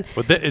 So then,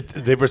 But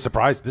they were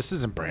surprised. This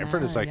is in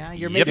Brantford. It's like, yeah,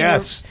 you're yep. making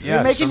Yes, your, yes.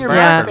 you're making your From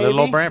Yeah. mark, Brantford, little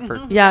old baby.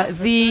 Brantford.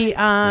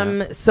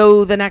 yeah,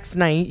 so the next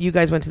night you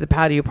guys went to the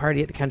patio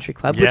party at the country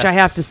club, which I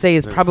have to Yes. say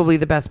is There's- probably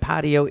the best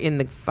patio in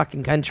the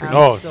fucking country.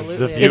 Oh, Absolutely.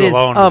 the It view It is.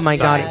 alone. Oh is my God,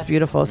 stunning. it's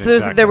beautiful. So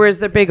Exactly. there was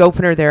the big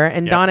opener there,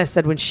 and Yep. Donna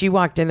said when she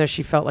walked in there,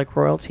 she felt like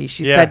royalty.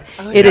 She Yeah. said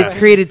Oh, it yeah. had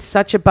created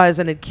such a buzz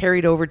and it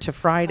carried over to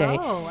Friday.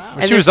 Oh, wow. Well,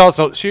 And she was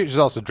also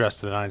dressed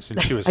to the nines,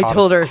 and she was I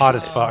told her- hot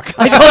as fuck.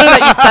 I told her that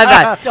you said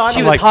that. Donna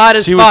She was was hot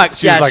as she fuck. was,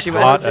 she was like she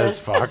hot was. as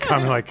fuck.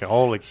 I'm like,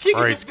 holy She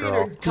could Christ, just be in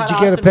girl. her Did cut you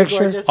off get a to be picture?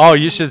 gorgeous. Oh,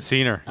 you should have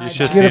seen her. You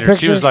should have Get seen a her. She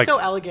picture? was like, So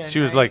elegant, she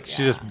was right? like,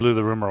 she Yeah. just blew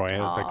the room away.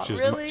 Aw, Like she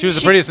was, really? she was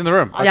the prettiest in the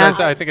room. Yeah.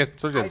 I think I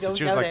told you I this. don't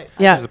She was doubt like, it.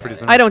 Yeah, she was the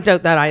prettiest in the I room. don't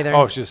doubt that either.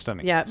 Oh, she's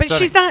stunning. Yeah, but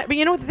Stunning. she's not. But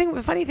you know what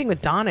the funny thing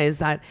with Donna is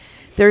that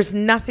there's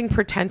nothing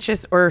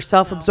pretentious or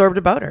self-absorbed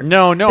about her.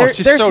 No,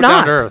 she's there's so not.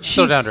 down to earth. She's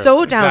So down to earth.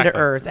 so down to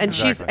Exactly. earth, and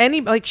she's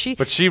Exactly. she.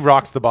 But she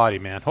rocks the body,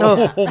 man.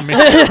 Oh. Oh,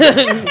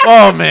 man.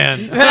 Oh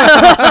man.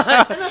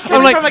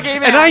 I'm like, from a gay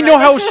man, and I know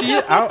right? how she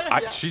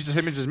is. She's the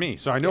same age as me,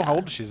 so I know how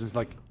old she is. It's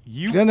like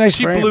got a nice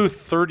she frame. blew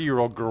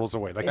 30-year-old girls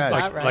away. Like, Is that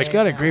like, right? like She's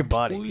got a great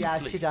body. Yeah,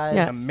 she does.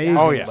 Yeah. Amazing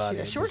Oh, yeah.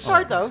 body. She works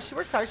hard though. She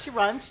works hard. She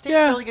runs. She takes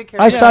Yeah. really good care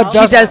I of saw herself. She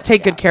Dustin- does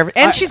take good care of it,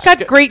 and she's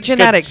got great she's got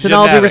genetics. In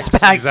all due genetics,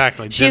 respect,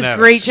 exactly, she has genetics.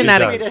 great She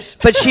genetics, does.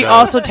 but she She does.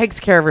 also takes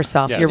care of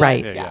herself. Yes. You're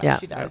right. Yeah, Yeah.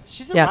 She does.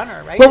 She's a Yeah.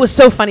 runner, right? What was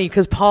so funny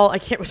because Paul, I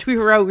can't. We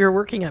were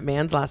working at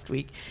Man's last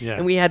week, Yeah.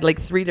 and we had like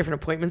 3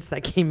 different appointments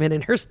that came in,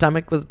 and her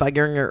stomach was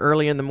bugging her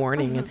early in the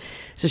morning, and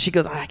so she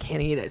goes, "I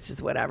can't eat it. It's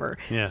just whatever."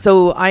 Yeah.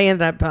 So I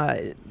ended up.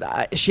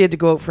 She had to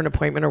go out for an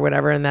appointment or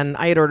whatever, and then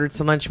I had ordered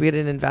some lunch. We had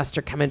an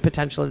investor come in,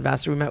 potential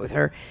investor. We met with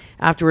her.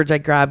 Afterwards, I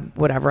grabbed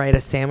whatever. I had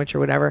a sandwich or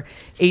whatever.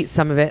 Ate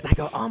some of it, and I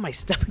go, "Oh, my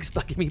stomach's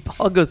bugging me."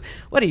 Paul goes,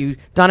 "What are you,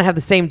 Donna? Have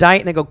the same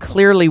diet?" And I go,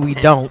 "Clearly, we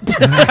don't."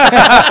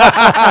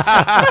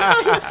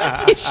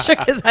 He shook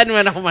his head and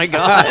went, "Oh my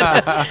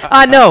God,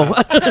 no."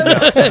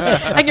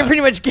 I can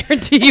pretty much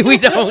guarantee you we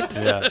don't.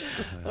 yeah.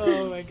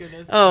 Oh my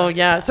goodness. Oh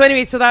yeah. So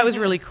anyway, so that was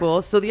really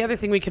cool. So the other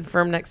thing we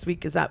confirmed next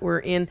week is that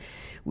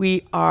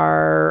we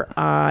are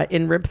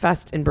in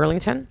Ribfest in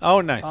Burlington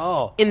Oh, nice.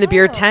 in the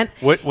beer tent.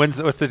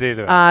 What's the date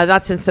of that?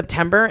 That's in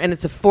September, and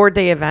it's a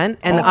 4-day event,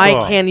 and Oh, I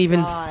cool. can't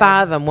even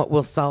fathom what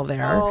we'll sell there.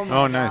 my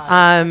Oh, nice.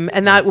 God.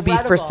 And that will be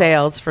for Incredible.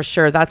 sales for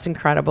sure. That's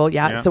incredible.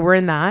 Yeah. Yeah. So we're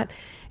in that,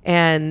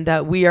 and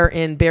we are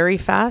in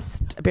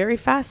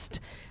Berryfest.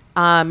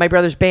 My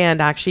brother's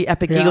band, actually,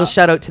 Epic Yeah. Eagles.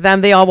 Shout out to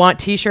them. They all want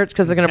T-shirts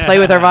because they're going to play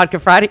with our Vodka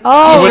Friday.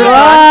 Oh, when-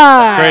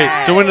 right.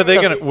 Great. So when are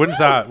they gonna? When's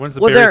that? When's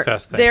the well, Berry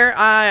Fest thing? they're.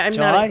 I'm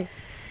July? not.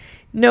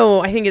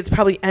 No, I think it's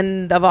probably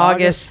end of August,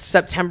 August.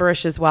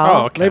 September-ish as well.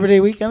 Oh, okay. Labor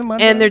Day weekend,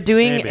 Monday? And they're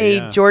doing Maybe, a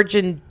yeah.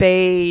 Georgian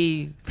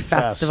Bay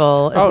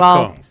festival as Oh,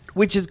 well, cool.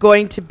 which is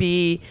going to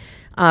be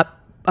a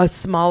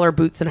smaller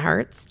Boots and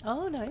Hearts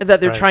Oh, nice.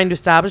 that they're Right. trying to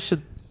establish. So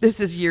this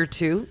is year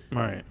 2.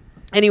 All right.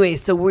 Anyway,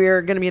 so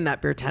we're going to be in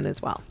that beer tent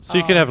as well. So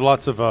you can have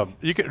lots of.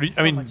 You can.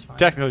 I mean, much fun.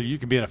 technically, you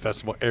can be in a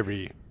festival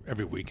every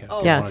weekend. if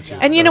you Yeah, wanted to.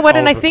 and you know what? All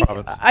And I over the think,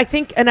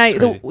 province. and I, It's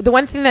the, crazy. the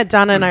one thing that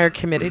Donna and I are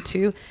committed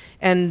to,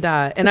 and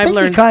I I've think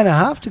learned. you kind of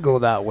have to go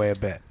that way a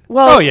bit.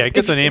 Well, Oh, yeah, get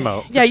if the you- name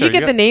out. For Yeah, sure. you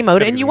get the name out,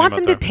 gotta and get you the want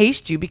name them out to there.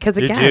 taste you because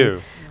You again,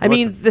 do. I What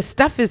mean, the- the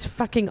stuff is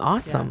fucking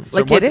awesome. So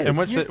Like once, it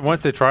is. And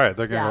once they try it,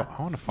 they're gonna Yeah. go.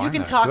 I want to find You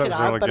can that, 'cause talk that it was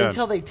up, really but good."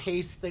 until they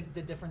taste the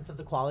difference of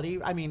the quality,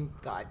 I mean,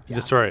 God. Yeah.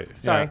 That's right.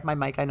 Sorry, Yeah. my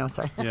mic. I know.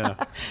 Sorry. Yeah.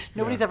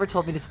 Nobody's ever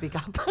told me to speak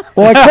up.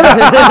 Well, I could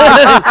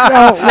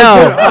have.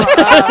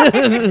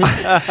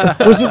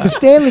 No. Was it the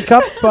Stanley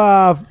Cup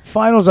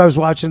finals I was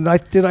watching?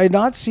 Did I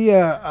not see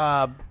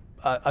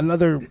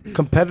another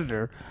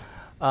competitor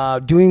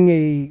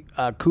doing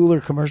a cooler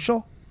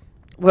commercial?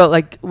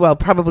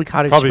 Probably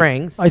Cottage Probably-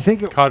 Springs. I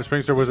think Cottage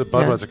Springs, or was it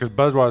Budweiser? Because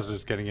Budweiser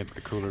is getting into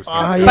the coolers. Yeah,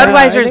 I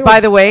Budweiser's, think it by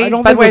was- the way, I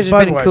don't think it was Budweiser's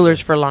been in Budweiser. coolers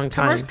for a long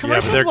time.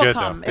 Commercials they're will good,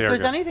 come. though. If They are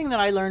there's good. anything that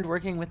I learned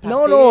working with Pepsi,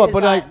 no, is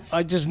but that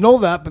I just know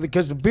that, but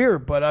because of beer.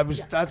 But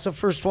that's the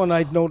first one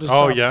I'd noticed.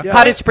 Oh, yeah?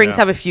 Cottage Springs Yeah.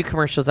 have a few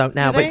commercials out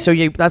now, Do they? but so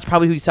that's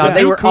probably who you saw. Yeah.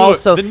 They New were cooler-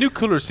 also the new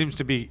cooler seems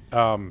to be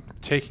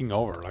taking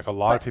over. Like a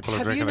lot of people are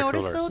have drinking you the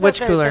noticed, coolers. though, that Which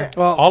they're- cooler? they're-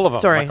 Well, All of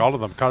them, Sorry. like all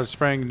of them. Cottage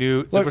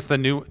Spring, what's the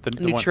new? The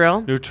Neutral?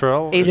 one?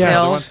 Neutral. Ace is the Hill.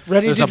 other one?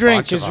 Ready There's to a drink,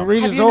 bunch of because them.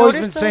 Rita's Have you always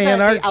been noticed, though, saying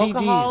that the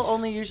alcohol RTDs.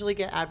 only usually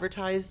get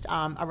advertised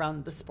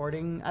around the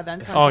sporting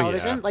events on Oh,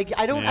 television? yeah. Like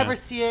I don't Yeah. ever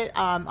see it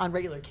on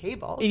regular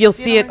cable. Do you you'll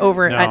see it on-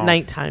 over No. at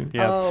nighttime.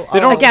 Yeah, Oh, they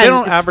oh. don't. Again, they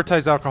don't it's-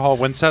 advertise alcohol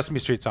when Sesame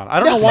Street's on. I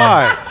don't know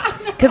why.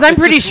 Because I'm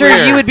It's pretty just sure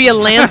weird. you would be a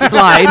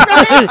landslide.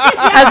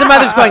 As the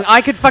mother's going,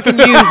 I could fucking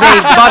use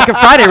a Vodka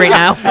Friday right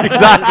now.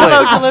 Exactly.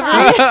 Hello,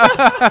 delivery.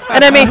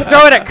 And I may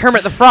throw it at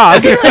Kermit the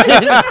Frog.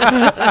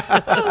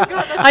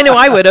 I know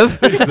I would have.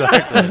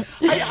 Exactly.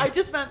 I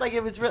just meant like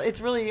it was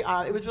really,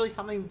 it was really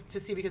something to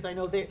see because I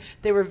know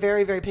they were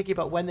very, very picky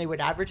about when they would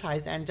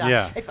advertise. And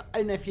Yeah.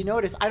 if you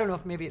notice, I don't know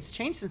if maybe it's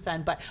changed since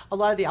then, but a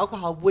lot of the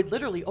alcohol would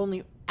literally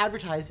only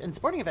advertise in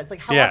sporting events. Like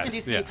how Yes, often do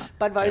you see yeah.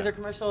 Budweiser Yeah.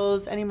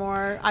 commercials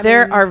anymore?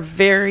 There are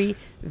very,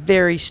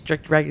 very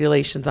strict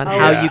regulations on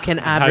how yeah. you can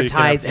How you can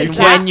advertise and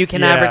advertise. when you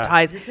can Yeah.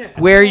 advertise,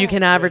 where you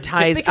can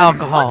advertise Because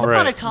alcohol. once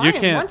upon a time, You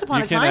can once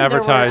upon a you can time, there were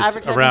advertise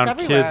advertisements around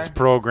everywhere. kids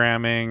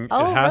programming.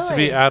 Oh, it has to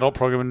be really? adult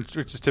programming,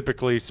 which is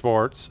typically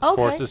sports. Okay.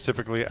 Sports is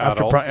typically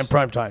After adults. in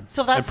prime time.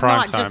 So that's prime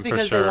not time, just for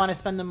because sure. they want to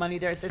spend the money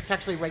there. It's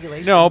actually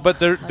regulations. No, but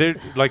they're That's-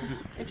 like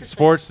Interesting.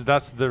 sports.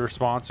 That's their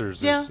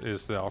sponsors. Yeah.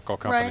 Is the alcohol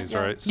Right, companies, yeah.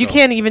 right? You So-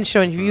 can't even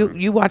show if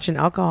you watch an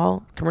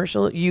alcohol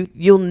commercial,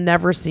 you'll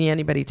never see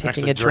anybody taking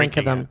Actually a drink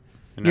of drinking them.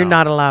 You're No.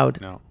 not allowed.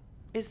 No.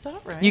 Is that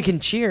right? You can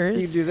cheers.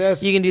 You can do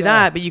this, You can do yeah.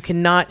 that, but you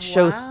cannot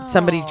show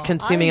somebody Wow.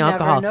 consuming I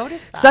never alcohol.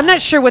 noticed So I'm that.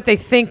 not sure what they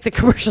think the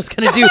commercial's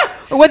going to do,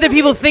 or what the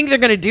people think they're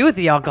going to do with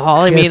the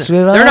alcohol. I Guess mean,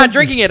 what they're I'm not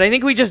drinking it. I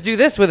think we just do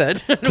this with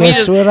it. we Guess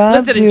just what I'm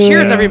lift it and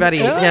cheers doing. everybody.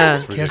 Yeah. I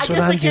Guess guess what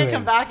I I'm can't doing.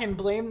 come back and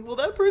blame. Well,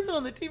 that person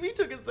on the TV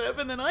took a sip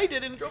and then I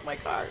did and drove my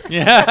car.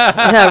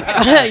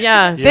 Yeah.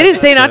 Yeah. They didn't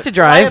say that's not it. to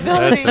drive.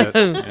 Liability. That's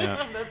it.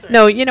 Yeah. That's right.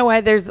 No, you know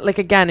what? There's like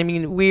again. I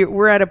mean,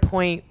 we're at a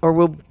point, or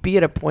we'll be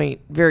at a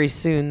point very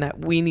soon that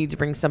we need to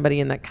bring somebody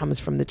in that comes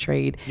from the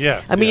trade.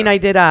 Yes. I mean,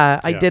 yeah.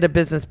 I did a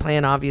business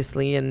plan,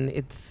 obviously, and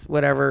it's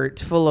whatever.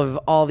 It's full of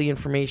all the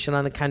information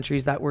on the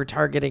countries that we're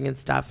targeting and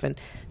stuff, and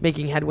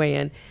making headway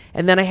in.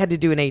 And then I had to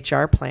do an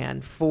HR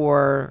plan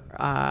for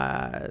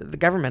the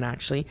government,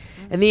 actually.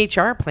 And the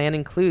HR plan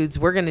includes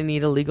we're going to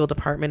need a legal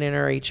department in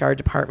our HR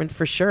department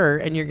for sure,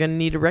 and you're going to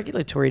need a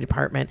regulatory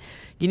department.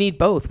 You need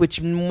both,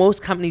 which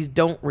most companies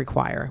don't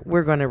require.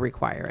 We're going to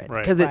require it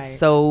Right. because Right. it's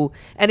so,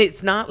 and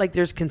it's not like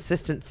there's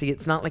consistency.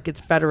 It's not like it's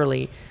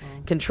federally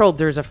controlled.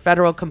 There's a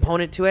federal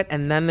component to it,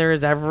 and then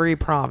there's every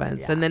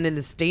province. Yeah. And then in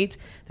the states,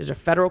 there's a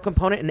federal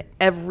component, and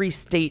every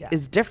state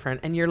is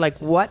different. And you're like,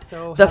 just what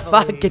so the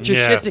heavily- fuck? Get your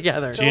Yeah. shit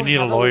together. So you need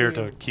a lawyer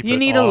heavily- to keep. You it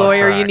need a all on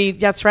lawyer. You track. need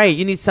that's right.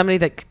 You need somebody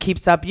that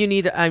keeps up. You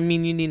need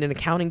an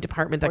accounting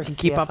department that Or can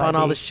keep up on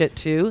all the CFIB. shit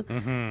too.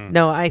 Mm-hmm.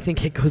 No, I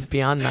think it goes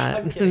beyond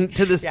I'm that kidding.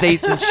 to the Yeah.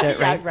 states and shit,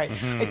 Yeah, right? right.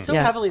 It's so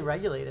Yeah. heavily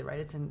regulated, right?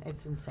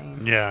 It's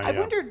insane. Yeah, I yeah.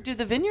 wonder,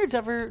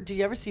 do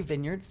you ever see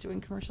vineyards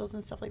doing commercials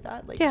and stuff like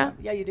that? Like, Yeah.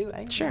 Yeah, you do.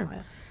 Sure. Yeah.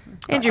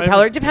 Andrew I Peller.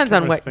 haven't- Depends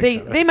I'm on trying to what they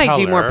think of- they it's might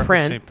do more Peller.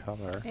 print. I've seen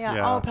Peller.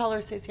 Yeah. Oh,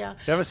 Peller says yeah.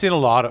 You haven't seen a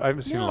lot of. I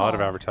haven't seen a lot of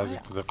No. advertising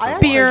for the. I for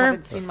actually the- Beer,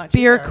 haven't seen much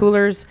beer either.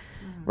 coolers,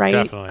 right?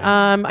 Definitely.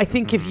 I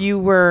think if you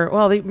were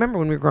remember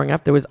when we were growing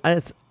up, there was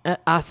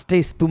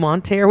Aste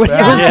Spumante or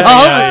whatever it was Yeah,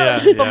 called.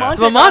 yeah, yeah, yeah.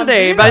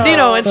 Spumante,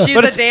 Bandino, and she's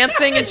But a it's-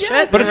 dancing and shit.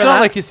 But it's Remember not that?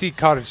 like you see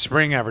Cottage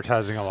Spring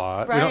advertising a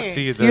lot. We don't Right.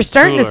 see the You're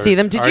starting to see coolers.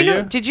 them. Did Are you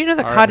know? Did you know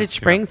that I haven't Cottage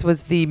seen Springs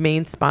was the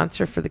main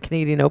sponsor for the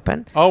Canadian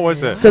Open? Oh,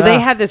 was it? So they Yeah.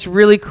 had this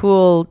really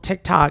cool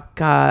TikTok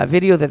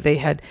video that they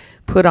had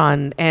put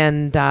on,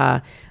 and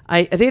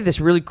they had this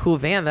really cool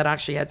van that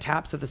actually had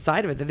taps at the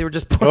side of it that they were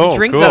just pouring Oh,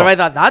 drinks cool. out of. I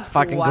thought that's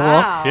fucking cool.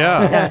 Wow.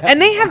 Yeah. Yeah.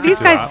 And they have these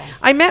guys. Wow.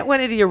 I met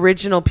one of the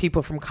original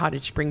people from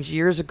Cottage Springs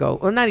years ago.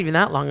 Well, not even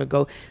that long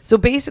ago. So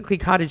basically,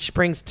 Cottage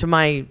Springs,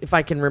 if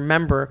I can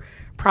remember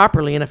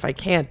properly, and if I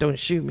can't, don't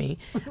shoot me.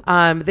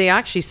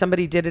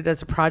 Somebody did it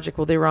as a project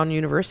while they were on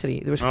university.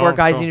 There was 4 Oh,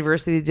 guys cool. in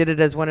university that did it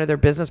as one of their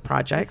business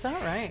projects. Is that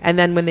right? And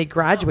then when they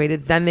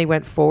graduated, then they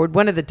went forward.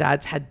 One of the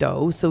dads had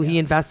dough, so he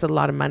invested a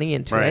lot of money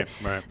into Right, it.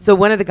 right. So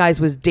one of the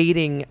guys was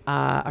dating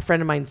a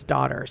friend of mine's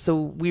daughter. So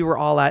we were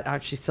all at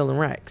actually Still and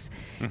Rex.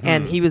 Mm-hmm.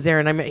 And he was there,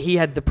 and he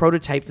had the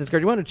prototypes and said,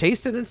 "Do you want to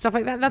taste it?" and stuff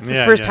like that. And that's the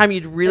Yeah, first yeah. time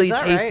you'd really Is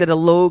that tasted right? a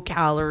low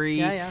calorie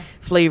Yeah, yeah.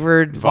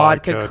 flavored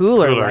vodka Vodka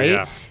cooler, cooler, right?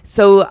 yeah.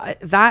 So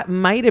that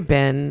might might have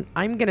been,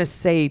 I'm going to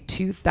say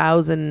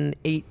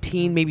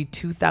 2018, maybe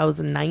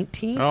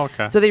 2019. Oh,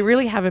 okay. So they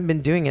really haven't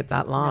been doing it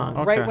that long.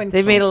 Okay. Right when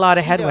They've made a lot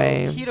of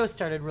headway. Keto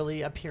started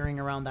really appearing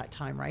around that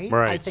time, right?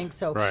 Right. I think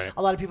so. Right.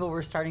 A lot of people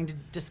were starting to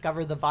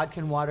discover the vodka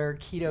and water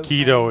keto.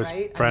 Keto trend, is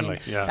right? friendly. I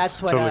mean, Yeah, that's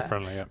it's what. totally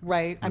friendly. Yeah.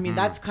 Right. I mean,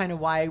 that's kind of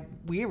why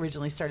we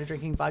originally started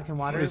drinking vodka and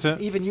water. Is it?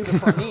 Even you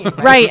before me.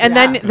 Right, and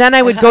Yeah. then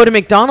I would go to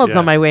McDonald's Yeah.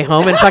 on my way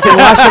home and fucking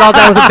wash it all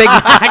down with a Big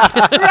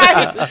Mac.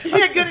 Right. You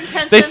had good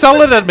intentions. They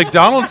sell it at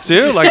McDonald's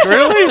too. Like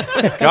really?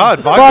 God,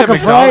 vodka Vodka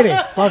McDonald's. Friday.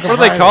 Vodka What do they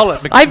Friday. call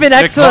it? I've been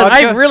excellent.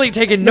 McVodka? I've really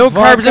taken no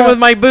carbs in Vodka. with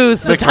my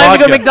booze. So time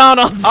to go McVodka.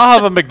 McDonald's. I'll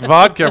have a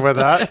McVodka with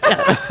that.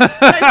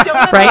 I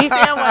don't Right?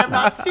 understand why I'm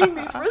not seeing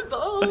these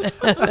results.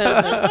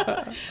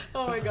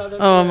 Oh my god.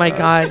 That's Oh my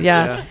God,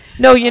 yeah.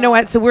 No, you know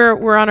what? So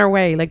we're on our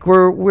way. Like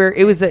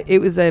it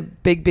was a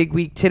big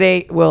week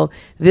today. Well,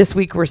 this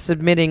week we're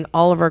submitting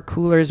all of our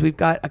coolers. We've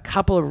got a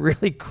couple of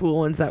really cool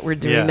ones that we're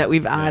doing Yeah, that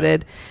we've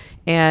added.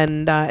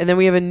 And then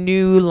we have a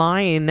new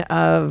line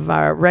of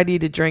ready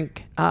to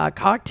drink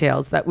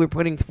cocktails that we're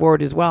putting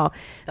forward as well.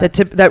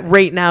 That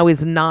right now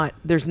is not.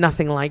 There's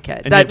nothing like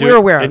it And that you're we're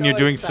doing- aware of. And you're So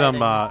doing exciting.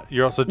 some.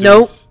 You're also doing.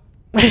 Nope.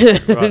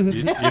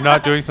 You're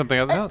not doing something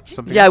other. No,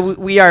 something. Yeah, else?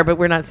 we are, but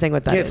we're not saying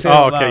what that Get is. to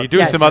Oh, It's okay. loud. You're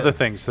doing Yeah, some so- other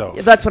things, though.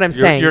 That's what I'm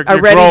saying. You're A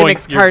ready to growing-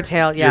 mix you're-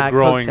 cartel. Yeah, You're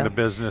growing cocktail. the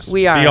business.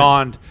 We are.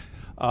 Beyond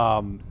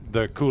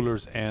the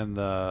coolers and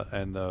the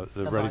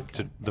ready vodka.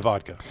 to the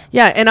vodka.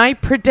 Yeah, and I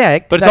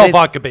predict. But it's that all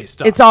vodka based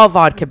stuff. It's all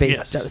vodka based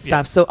Yes, stuff.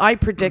 yes. So I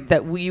predict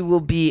that we will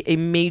be a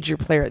major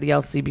player at the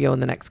LCBO in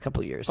the next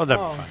couple of years. Oh,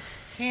 that'd be fun.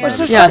 What's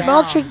this Yeah. that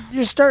Melch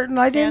you're starting?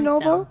 I didn't Hands know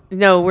down. about.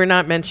 No, we're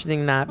not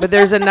mentioning that. But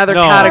there's another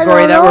No.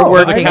 category I that don't we're know.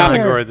 Another working I on.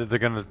 category that they're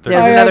gonna. There's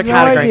I another have no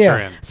category.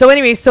 idea. So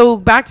anyway, so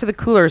back to the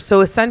coolers.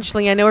 So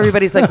essentially, I know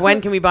everybody's like,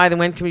 when can we buy them?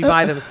 When can we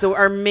buy them? So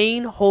our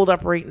main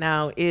holdup right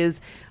now is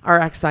our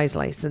excise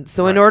license.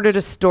 So in Right. order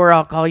to store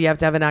alcohol, you have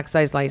to have an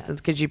excise license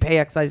because you pay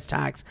excise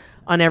tax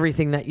on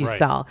everything that you Right.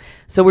 sell.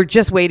 So we're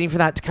just waiting for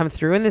that to come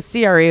through. And the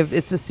CRA,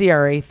 it's a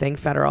CRA thing,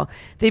 federal.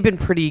 They've been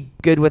pretty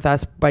good with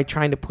us by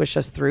trying to push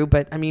us through.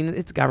 But I mean,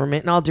 it's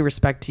government. And all due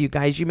respect to you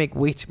guys, you make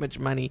way too much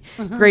money,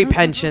 great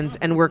pensions,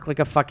 and work like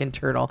a fucking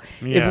turtle.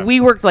 Yeah. If we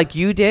worked like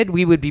you did,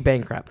 we would be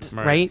bankrupt,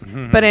 Right. right?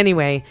 Mm-hmm. But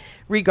anyway,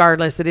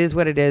 regardless, it is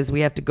what it is. We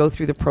have to go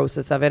through the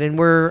process of it. And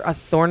we're a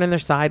thorn in their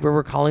side where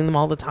we're calling them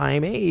all the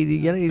time. Hey, do you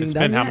get anything It's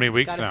done been how yet?" many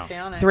weeks Gotta now? stay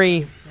on it. Three.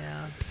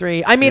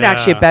 Yeah. I made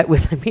actually a Yeah. bet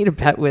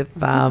with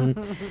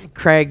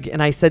Craig,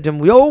 and I said to him,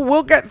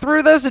 we'll get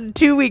through this in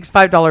 2 weeks.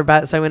 $5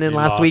 bet. So I went in You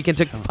last week and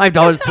took lost.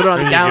 $5, put it on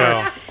the There you counter.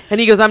 go. And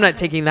he goes, I'm not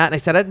taking that. And I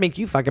said, I'd make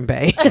you fucking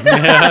pay.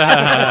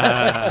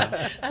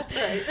 That's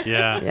right.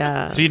 Yeah.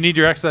 Yeah. So you need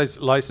your excise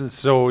license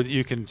so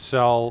you can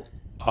sell.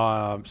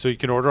 So you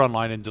can order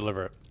online and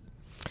deliver it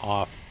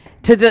off.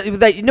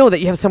 That you know that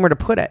you have somewhere to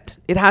put it.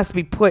 It has to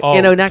be put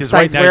in an 'cause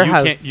right excise now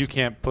warehouse. You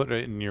can't put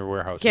it in your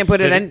warehouse. Can't It's put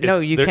it sitting- in- no,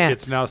 it's- you there- can't.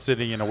 It's now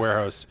sitting in a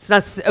warehouse. It's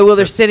not. Well, they're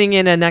That's- sitting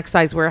in an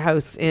excise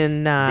warehouse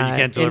in. But you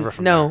can't deliver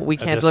from no, there we at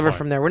can't this deliver point.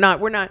 from there.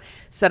 We're not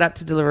set up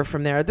to deliver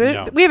from there.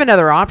 No. We have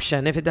another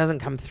option if it doesn't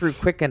come through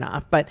quick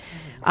enough, but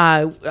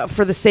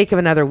for the sake of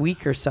another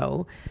week or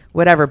so,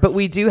 whatever. But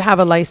we do have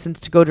a license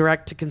to go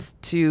direct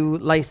to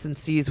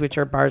licensees, which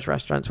are bars,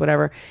 restaurants,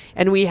 whatever,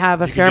 and we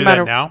have a You fair can do amount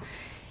that of. now.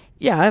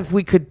 Yeah, if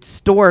we could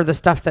store the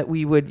stuff that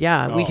we would, we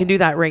Oh. can do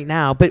that right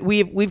now. But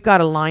we've got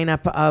a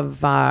lineup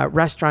of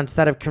restaurants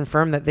that have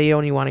confirmed that they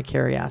only want to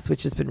carry us,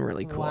 which has been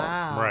really cool.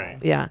 Wow. Right.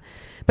 Yeah.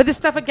 But this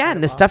stuff,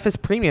 again, this stuff is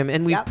premium,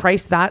 and we Yep,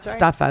 price that that's right.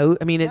 stuff out.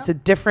 I mean, it's a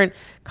Yep. different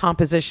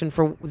composition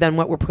than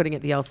what we're putting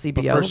at the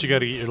LCBO. But first, you got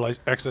to get your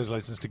excise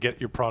license to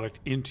get your product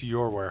into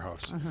your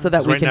warehouse. so that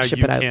 'Cause we right can now ship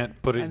you it out.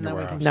 can't put it in And your then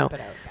we can warehouse. No, ship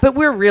it out. but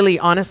we're really,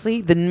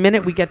 honestly, the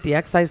minute we get the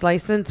excise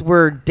license,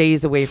 we're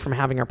days away from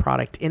having our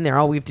product in there.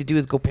 All we have to do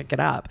is go pick it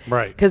up.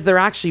 Right. Because they're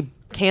actually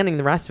canning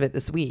the rest of it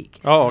this week.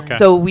 Oh, okay.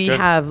 So we Good.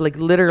 have like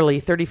literally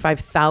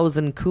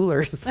 35,000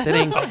 coolers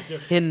sitting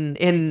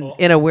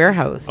in a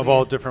warehouse. Of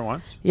all different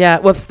ones. Yeah,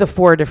 well, the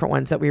 4 different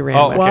ones that we ran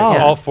Oh, with. okay. Wow. So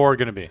Yeah. all 4 are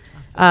going to be.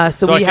 So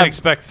So I we can have.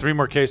 expect 3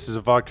 more cases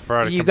of Vodka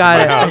Friday. You come to my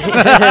got house.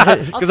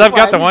 it. Because I've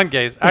got the one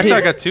case. Actually,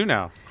 I got 2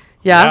 now.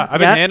 Yeah, I've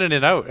been yeah. handing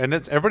it out, and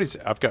it's everybody's.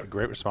 I've got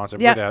great response.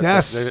 Yeah. Everybody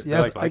Yes, they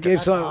yes. like I it. gave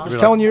That's some. I awesome. was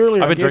telling you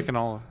earlier. I've I been drinking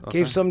all.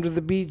 Gave some to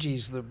the Bee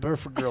Gees, the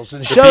Burford girls,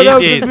 and The shout Bee out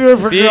to Gees. the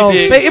Burford Bee girls.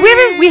 Gees. But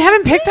we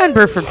haven't picked on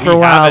Burford for a We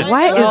while. haven't.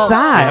 What is Well, I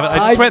that?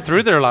 just went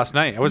through there last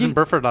night. I was in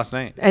Burford last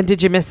night. And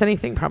did you miss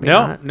anything? Probably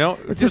No, not. no.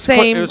 It's the just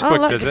same. It was Oh,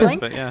 quick look. visit,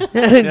 but yeah.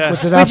 Was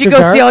it Did after you go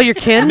dark? see all your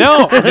kin?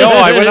 No,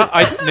 I went.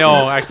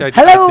 Actually, I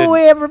Hello,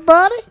 didn't.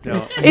 everybody.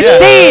 No. It's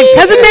Dave,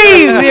 cousin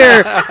Dave's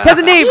here.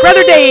 Cousin Dave,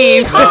 brother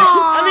Dave.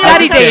 And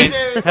Daddy days.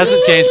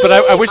 Hasn't changed, but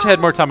I wish I had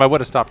more time. I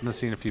would have stopped and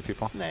seen a few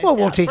people. Nice, Well,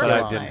 we'll yeah. take But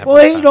that. I didn't have Well,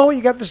 much hey, time. no,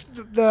 you got this.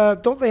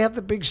 Don't they have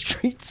the big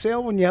street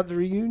sale when you have the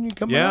reunion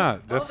coming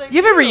up? Yeah, that's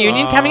You have a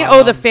reunion coming up?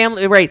 Oh, the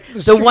family, right.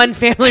 The one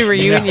family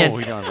reunion.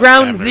 we don't have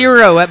Ground family.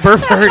 zero at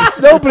Burford.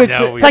 No, but it's,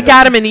 No, It's like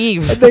Adam and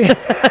Eve. they,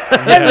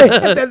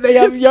 and then they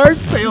have yard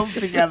sales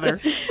together.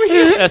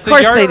 That's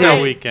course a yard they sale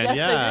do. weekend. Yes,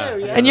 yeah. they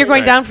do, yeah. And you're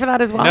going down for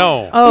that as well?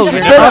 No. Oh, We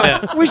you're should not.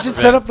 set up- We should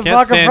set up the Can't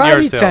Vodka stand Friday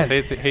yard sales.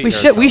 tent. Hate We yard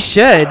should. We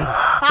sales. should.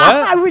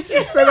 What? We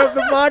should set up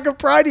the Vodka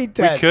Friday We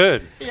tent.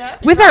 could. Yeah.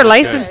 With our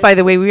license, by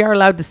the way, we are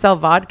allowed to sell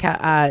vodka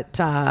at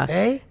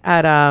Hey?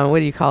 what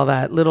do you call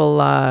that? Little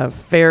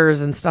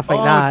fairs and stuff like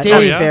Oh, that. Dave.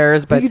 Not Yeah.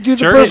 fairs, We but could do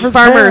the Church. Burford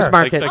farmers Fair.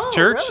 market. Like Oh,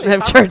 church? really?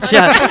 Have church,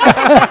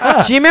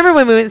 yeah. Do you remember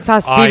when we went and saw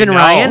Stephen know.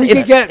 Ryan? We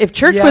could get- If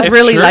church yeah. was If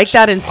really church- like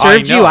that and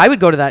served I you, know. I would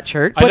go to that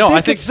church. I know. they I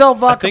could think sell I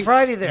Vodka think-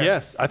 Friday there.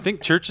 Yes, I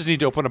think churches need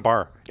to open a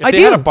bar. If I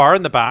they had do. a bar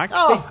in the back,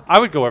 Oh. I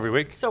would go every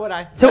week. So would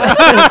I. So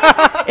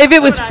if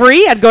it was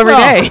free, I'd go every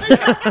day.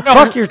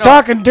 Fuck, you're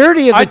talking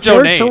dirty at the I'd church,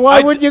 donate. so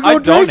why wouldn't you go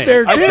I'd drink donate.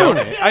 there I'd too?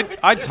 donate.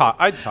 I'd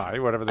tie,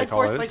 whatever they I'd call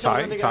force it. my Tie,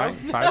 children to tie, go.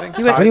 tithing.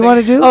 What What do you want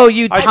to do? Oh,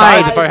 you I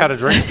tied tied. if I had a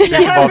drink. Drink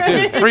involved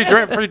too.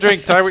 Free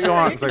drink. Tie what you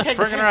want. It's like Take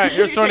friggin' 10 right.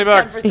 Here's you take 20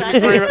 bucks.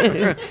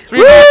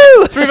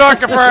 10%. Three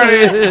Vodka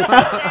Fridays.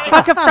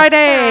 Vodka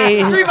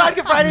Friday. 3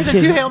 Vodka Fridays and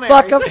 2 Hail Marys.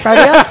 Vodka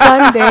Friday on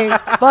Sunday.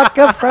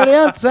 Vodka Friday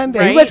on Sunday.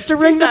 Who Right? wants to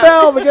ring the Peace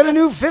bell? We got a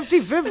new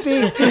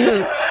 50-50.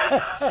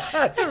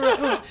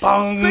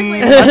 Bong. Quickly,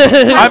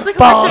 pass the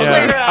collection plate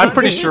Yeah, around. I'm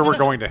pretty sure we're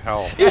going to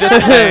hell.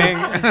 Just saying.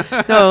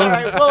 No, All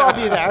right, we'll all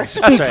be there.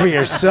 Speak for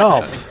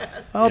yourself.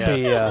 I'll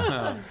be.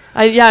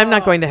 I'm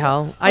not going to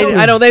hell.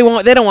 I don't. They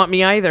won't. They don't want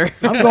me either.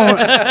 I'm going.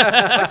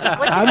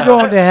 I'm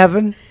going to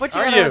heaven. What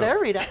you Are got you? over there,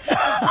 Rita?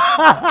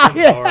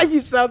 Yeah,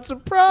 you sound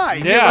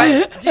surprised.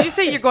 Yeah. Did you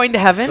say you're going to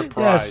heaven?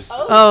 Surprise. Yes.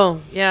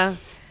 Oh, yeah.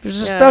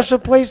 There's a Yeah. special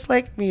place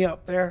like me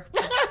up there,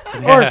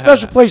 or a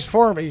special place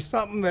for me.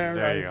 Something there.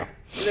 There you go.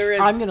 There is.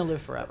 I'm going to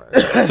live forever.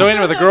 So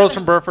anyway, the girls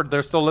from Burford,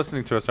 they're still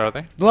listening to us, are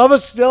they? Love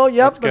us still,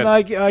 yep. That's And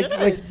good.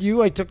 like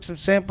you, I took some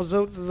samples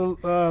out to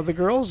the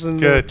girls and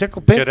Good.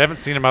 tickle pink. Good. I haven't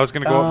seen them. I was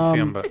going to go out and see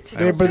them, but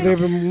They've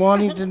been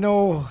wanting to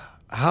know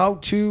how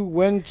to,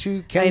 when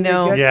to, can I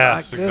know. they get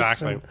yes, this,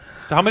 exactly. and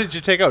So how many did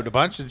you take out? A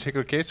bunch? Did you take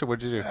out a case, or what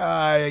did you do?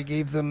 I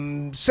gave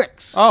them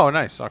 6. Oh,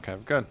 nice. Okay,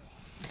 good.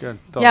 Don't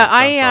Yeah,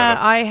 try that.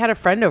 I had a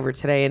friend over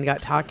today and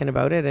got talking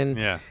about it, and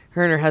Yeah.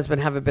 her and her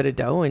husband have a bit of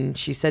dough, and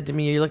she said to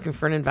me, "Are you looking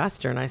for an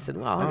investor?" And I said,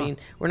 "Well, I mean,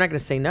 we're not going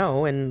to say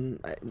no." And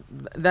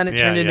then it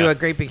Yeah, turned into yeah. a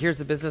great big. Here's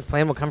the business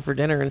plan. We'll come for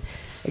dinner and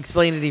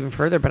explain it even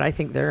further. But I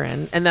think they're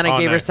in. And then I Oh,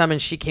 gave her nice. some, and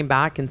she came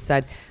back and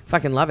said,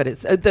 "Fucking love it."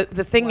 It's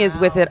the thing is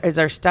with it is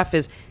our stuff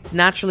is it's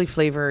naturally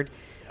flavored.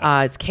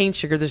 It's cane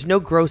sugar. There's no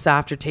gross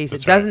aftertaste.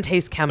 That's It doesn't right.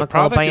 taste The chemical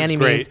product by is any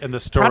great, means. and the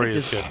story Product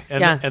is good,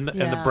 and yeah. the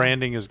Yeah.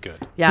 branding is good.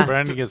 Yeah. The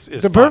branding is The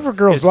fun. Burford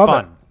girls It's love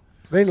fun. it.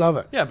 They love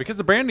it. Yeah, because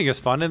the branding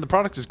is fun and the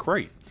product is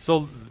great.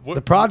 So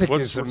The product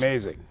what's, is what's,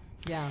 amazing.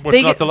 Yeah. What's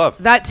They not get- to love?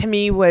 That to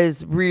me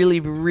was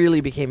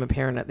really became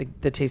apparent at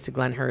the Taste of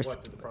Glenhurst.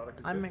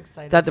 I'm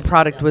excited. That the to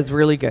product try was this.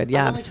 really good.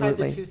 Yeah, I've only tried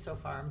absolutely. the 2 so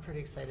far. I'm pretty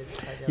excited to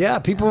try the Yeah,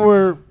 others. people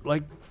were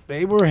like,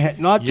 they were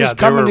not Yeah, just they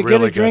coming were to get a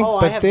really drink, Oh,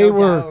 I but have they no were.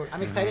 doubt.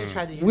 I'm excited to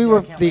try the We Yuzu. were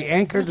I can't the wait.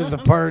 anchor to the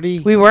party.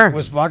 We were.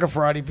 Was Vodka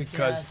Friday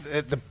because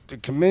Yes. the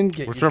come in,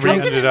 get Which your where we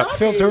drink, ended up.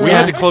 filter We Yeah.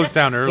 had to close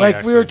down early. like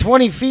actually. we were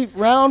 20 feet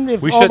round,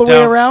 if We all shut the down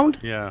way around.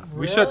 Yeah,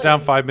 we shut down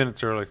Really? 5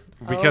 minutes early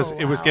because Oh,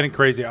 it was wow. getting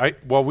crazy. I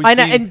know, seen-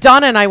 and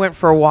Donna and I went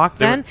for a walk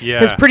They were- then yeah.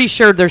 because pretty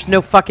sure there's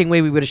no fucking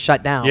way we would have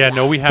shut down. Yeah,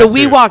 no, we had So to.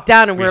 we walked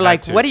down and We we're had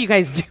like, to. "What are you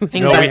guys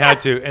doing?" No, But- we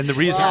had to, and the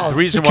reason Wow. the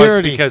reason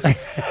Security.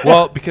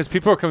 was because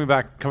people are coming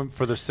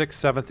for their 6th,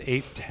 7th,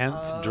 8th,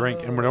 10th drink,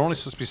 and we're only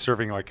supposed to be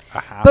serving like a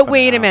half. But and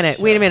wait a half.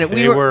 minute.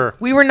 They were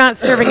We were not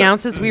serving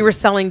ounces. We were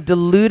selling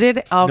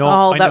diluted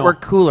alcohol I that know. were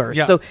cooler.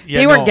 Yeah, So yeah,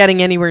 they weren't no.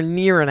 getting anywhere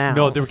near an ounce.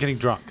 No, they were getting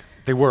drunk.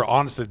 They were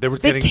honestly. They were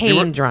They getting.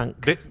 came were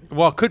drunk.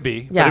 Well, it could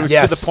be. Yeah. But it was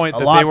Yes, to the point a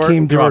that lot they were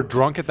came drunk.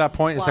 drunk at that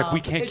point. It's like Wow. we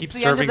can't It's keep the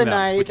end of serving the them.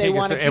 night. We They can't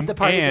wanna keep keep the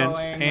party and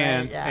going,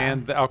 and right, yeah.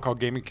 and the Alcohol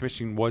Gaming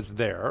Commission was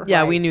there.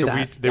 Yeah, we knew so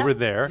that. they were Yeah.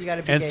 there, You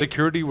gotta be and gay.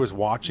 security was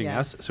watching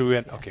us. Yes, So we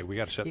went, yes. okay, we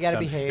got to shut You this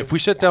gotta down. behave. If we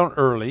shut Yeah. down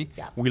early,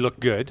 Yeah. we look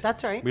good.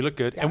 That's right. We look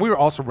good, Yeah. and we were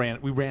also ran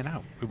out. We ran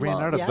out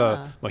Well, of yeah.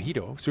 the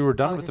mojito, so we were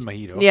done with the did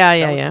mojito.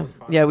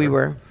 Yeah, we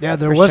were. Yeah,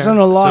 there For wasn't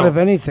sure. a lot So- of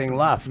anything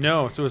left.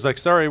 No, so it was like,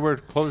 sorry, we're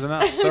closing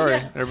up. Sorry,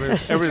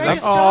 everybody's Drink like,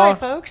 is dry, oh,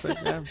 folks.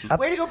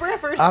 Way to go,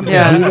 Bradford.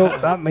 Yeah.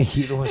 That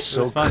mojito was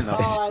so fun though.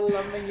 Oh, I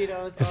love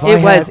mojitos. If Oh, I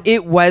had-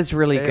 It was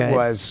really It good.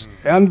 was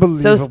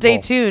unbelievable. So stay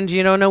tuned.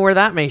 You don't know where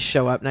that may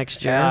show up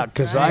next year. Yeah,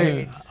 because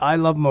right. I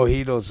love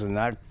mojitos and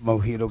that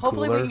mojito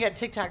Hopefully cooler. we can get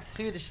Tic Tacs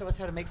too to show us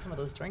how to make some of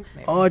those drinks.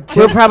 Maybe. Oh,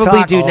 We'll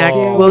probably do TikTok. neck.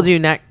 Oh. We'll do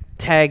neck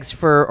tags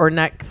or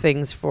neck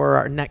things for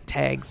our neck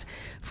tags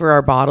for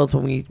our bottles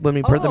when we put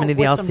them Oh, into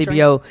the with some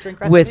LCBO drink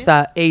with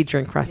recipes? a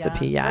drink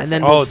recipe. Yeah, and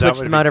then perfect. we'll that switch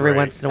would them be out every great.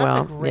 once in a That's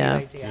while. a great Yeah.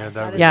 idea. Yeah, that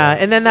That would is be Yeah, a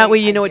and then that way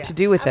great you know what idea. to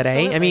do with it, eh? I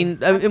Absolutely. mean, and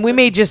we Absolutely.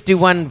 may just do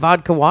one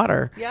vodka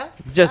water. Yeah.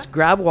 Just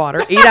grab water,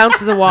 8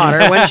 ounces of water,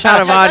 one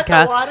shot of Get the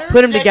vodka, water,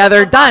 put them get together,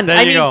 the done. There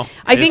I you mean, go.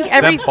 I think It's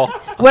simple.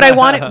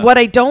 what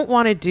I don't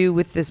want to do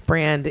with this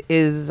brand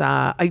is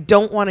I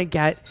don't want to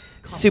get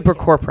super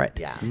corporate.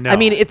 Yeah. No. I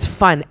mean, it's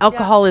fun.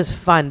 Alcohol is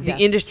fun. Yes.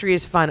 The industry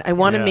is fun. I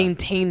want to Yeah.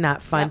 maintain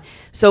that fun. Yeah.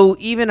 So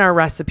even our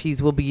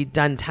recipes will be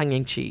done tongue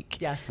in cheek.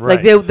 Yes.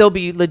 Like Right. they'll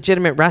be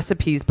legitimate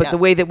recipes, but Yeah. the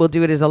way that we'll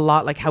do it is a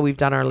lot like how we've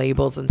done our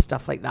labels and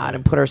stuff like that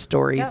and put our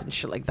stories Yeah. and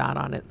shit like that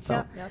on it.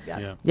 So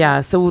Yeah.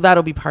 yeah, so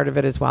that'll be part of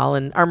it as well.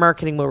 And our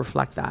marketing will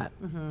reflect that.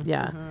 Mm-hmm.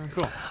 Yeah.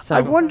 Cool. So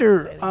I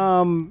wonder.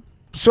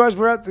 So as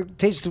we're at the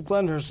Taste of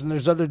Glenhurst, and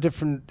there's other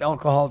different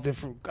alcohol,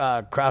 different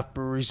craft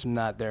breweries and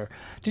that there.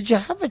 Did you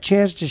have a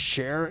chance to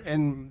share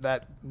in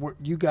that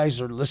you guys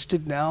are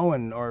listed now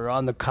and are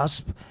on the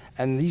cusp?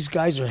 And these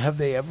guys have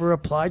they ever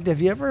applied?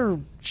 Have you ever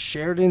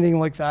shared anything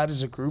like that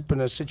as a group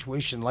in a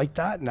situation like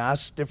that and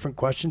asked different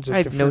questions? I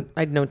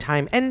had no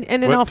time. And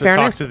in What, all to talk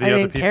fairness, to I the other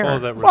didn't people care.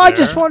 that were Well, I there?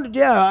 just wanted,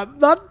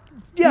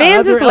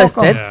 Mans is other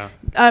listed. Yeah.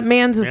 Mans is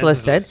Mans is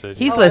listed. listed,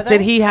 He's yeah. Oh, are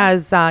listed.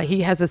 they?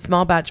 He has a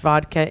small batch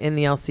vodka in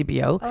the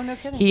LCBO. Oh, no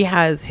kidding. He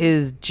has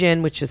his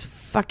gin, which is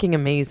fucking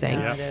amazing,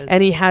 Yeah, it is.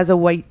 and he has a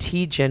white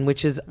tea gin,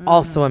 which is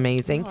also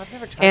amazing. Oh, I've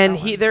never tried And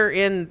that one. they're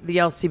in the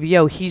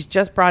LCBO. He's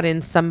just brought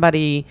in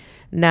somebody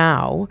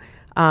now.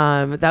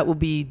 That will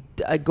be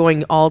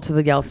going all to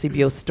the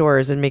LCBO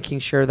stores and making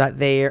sure that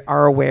they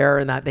are aware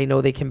and that they know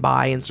they can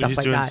buy and So stuff he's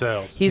like doing that.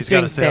 sales. He's got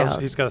doing a sales.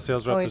 sales. He's got a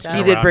sales rep. Oh, he that's does.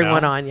 going He did around bring now?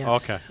 one on, yeah.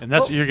 Okay, and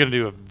that's what you're going to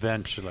do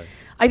eventually.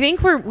 I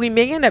think we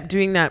may end up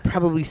doing that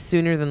probably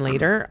sooner than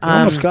later. You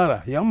almost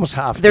gotta. You almost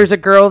have to. There's a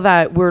girl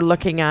that we're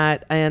looking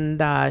at,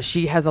 and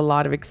she has a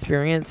lot of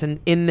experience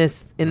in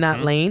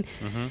that lane.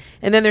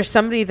 And then there's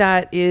somebody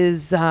that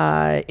is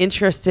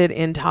interested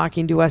in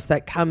talking to us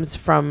that comes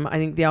from, I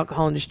think, the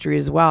alcohol industry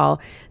as well,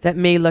 that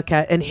may look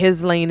at, and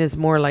his lane is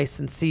more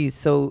licensees.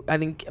 So I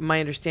think my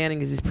understanding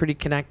is he's pretty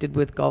connected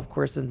with golf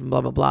courses and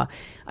blah, blah, blah.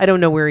 I don't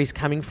know where he's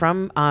coming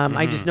from.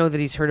 I just know that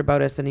he's heard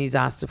about us and he's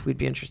asked if we'd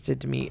be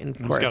interested to meet. And of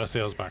He's course, got a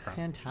sales background.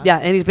 Fantastic. yeah,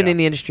 and he's been Yeah, in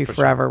the industry for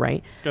sure. forever,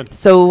 right? Good.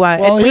 So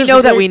Well, and we here's know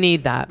the that great- we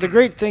need that. The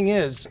great thing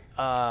is,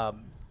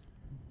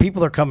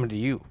 people are coming to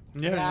you.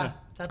 Yeah,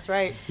 that's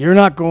right. You're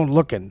not going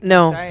looking.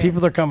 No, That's right.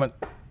 People are coming.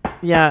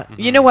 yeah.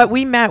 You know what?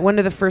 We met one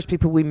of the first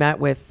people we met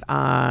with.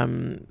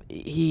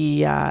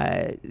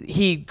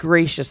 He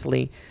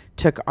graciously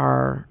took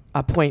our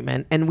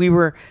appointment, and we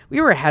were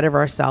ahead of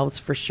ourselves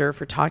for sure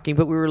for talking,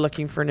 but we were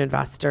looking for an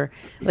investor,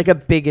 like a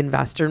big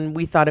investor, and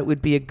we thought it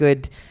would be a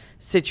good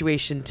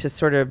situation to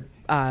sort of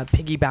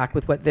piggyback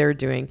with what they're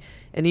doing.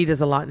 And he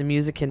does a lot in the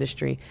music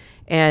industry.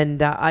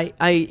 And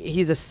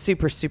he's a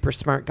super, super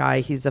smart guy.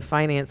 He's a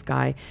finance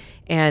guy.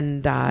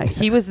 And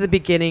he was the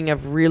beginning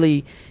of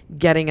really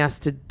getting us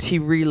to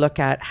relook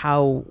at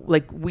how,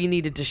 like, we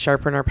needed to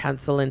sharpen our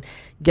pencil and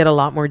get a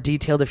lot more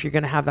detailed if you're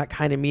going to have that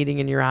kind of meeting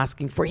and you're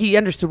asking for. He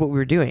understood what we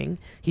were doing.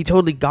 He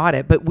totally got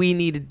it. But we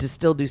needed to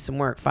still do some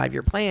work.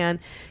 5-year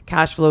plan,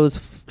 cash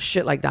flows,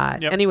 shit like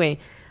that. Yep. Anyway,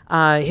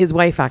 his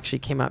wife actually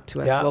came up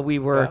to us Yeah. while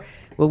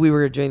we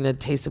were doing the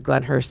Taste of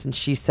Glenhurst, and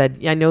she said,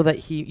 "I know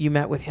that you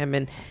met with him,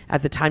 and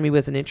at the time he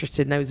wasn't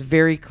interested." And I was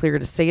very clear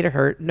to say to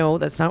her, "No,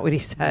 that's not what he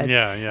said."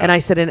 Yeah, yeah. And I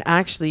said, and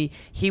actually,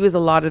 he was a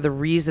lot of the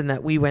reason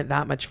that we went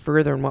that much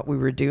further in what we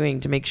were doing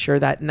to make sure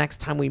that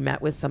next time we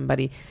met with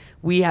somebody,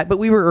 but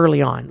we were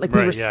early on, like we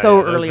Right, were yeah, so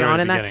yeah, that was early very on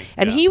in that. beginning,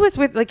 And yeah. he was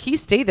he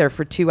stayed there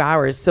for 2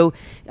 hours. So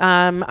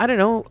I don't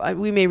know.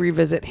 We may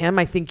revisit him.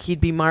 I think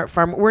he'd be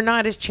far more. We're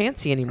not as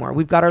chancy anymore.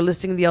 We've got our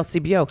listing in the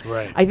LCBO.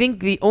 Right. I think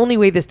the only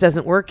way this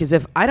doesn't work is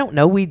if, I don't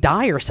know, we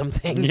die or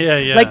something. Yeah,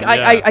 yeah, Like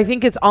yeah. I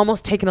think it's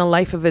almost taken a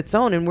life of its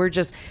own, and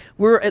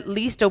we're at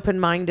least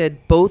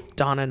open-minded, both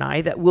Don and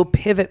I, that we'll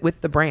pivot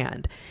with the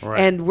brand. Right.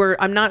 And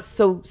I'm not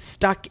so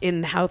stuck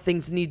in how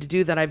things need to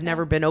do that I've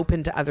never been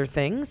open to other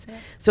things.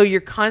 So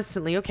you're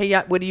constantly, okay,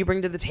 yeah, what do you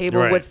bring to the table?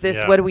 Right, What's this?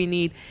 yeah. What do we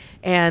need?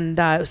 And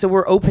so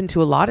we're open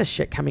to a lot of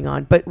shit coming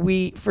on, but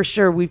we've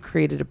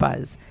created a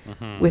buzz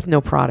with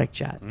no product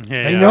yet. Yeah,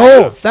 I yeah.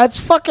 know. That's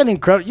fucking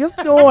incredible. You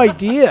have no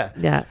idea.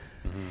 Yeah.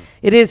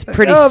 It is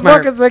pretty Oh,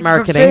 smart fuck, it's like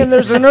marketing. saying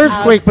there's an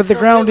earthquake, but the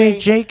ground Absolutely.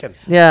 ain't shaking.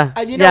 Yeah.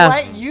 And you know yeah.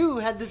 what? You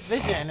had this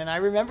vision, and I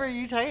remember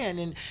you saying,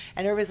 and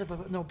everybody's like,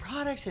 but no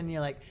product, and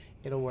you're like,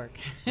 it'll work.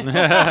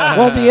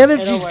 Well, the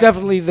energy's It'll work.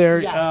 definitely there,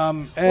 Yes.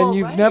 and Well,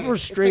 you've right. never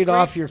It's a strayed great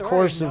off your story,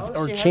 course you know?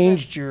 or She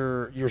changed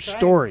your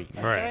story.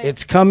 That's Right. right.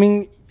 It's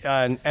coming,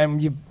 and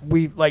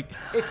we like.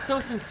 It's so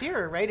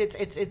sincere, right?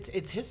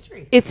 It's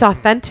history. It's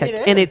authentic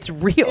It and is. it's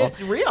real.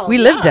 It's real, We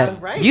lived yeah,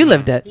 it. right. You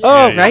lived it.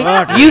 Oh, yeah, right?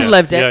 yeah. You've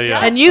lived it. Yeah,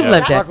 yeah. And you've Yes,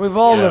 lived yes. it. Fuck, we've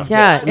all Yeah. lived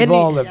Yeah, it. We've and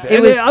all it- lived it.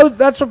 it And was-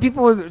 that's what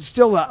people are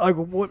still like.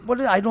 What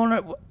did I don't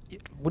know?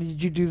 What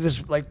did you do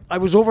this? Like, I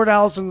was over at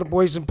Alice and the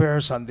Boys in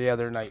Paris on the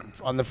other night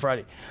on the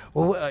Friday.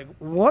 Well, like,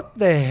 what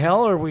the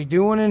hell are we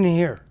doing in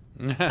here?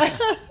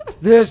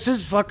 This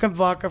is fucking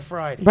Vodka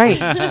Friday. Right.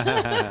 It's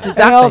And,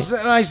 exactly.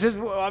 I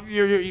said, well,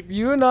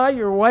 you and I,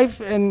 your wife,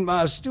 and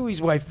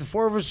Stewie's wife, the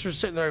four of us are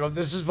sitting there. I go,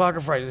 this is Vodka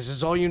Friday. This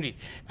is all you need.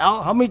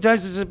 Al, how many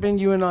times has it been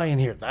you and I in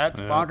here? That's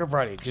Vodka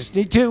Friday. Just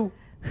need two.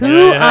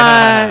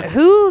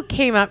 Who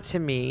came up to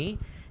me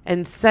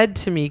and said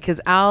to me,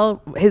 because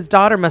his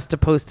daughter must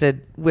have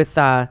posted with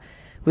a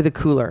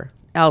cooler.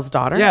 Al's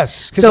daughter.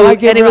 Yes, 'cause So I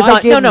gave and it her- was I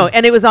on, gave her-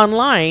 and it was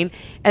online,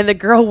 and the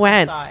girl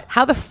went, saw it.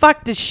 "How the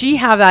fuck does she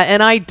have that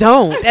and I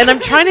don't?" And I'm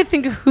trying to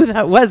think of who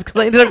that was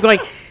because I ended up going,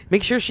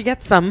 "Make sure she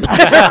gets some."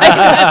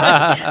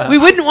 We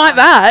wouldn't want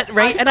that,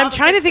 right? And saw I'm the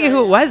trying to think of who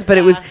it picture, was, but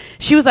it was yeah.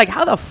 she was like,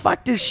 "How the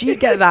fuck does she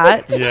get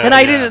that?" Yeah, and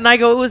I yeah. didn't. And I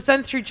go, "It was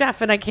done through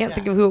Jeff," and I can't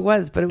think of who it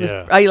was, but it was.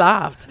 Yeah. I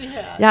laughed.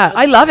 Yeah,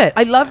 I love it.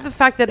 I love the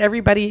fact that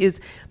everybody is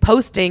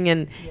posting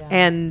and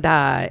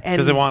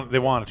Because they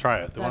want to try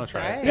it. They want That's to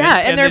try right. it. Yeah,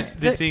 and and they're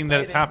they're seeing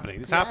that it's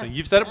happening. It's happening.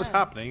 You've said it was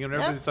happening, and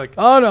everybody's like,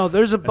 Oh no,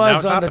 there's a now buzz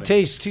it's on the happening.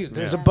 taste too.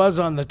 There's a buzz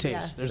on the taste.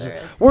 Yes, There's there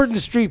a is. word in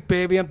the street,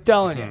 baby. I'm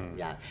telling you.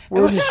 Yeah.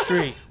 Word in the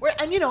street.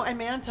 And and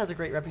Mann's has a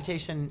great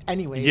reputation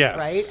anyways, yes,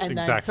 right? And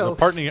exactly. then So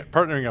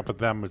partnering up with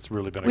them, it's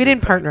really been. We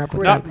didn't partner up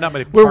with not, them. Not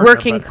many. We're partner,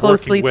 working but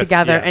closely with-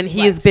 together, yes. and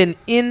he has been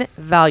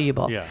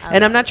invaluable. Yeah.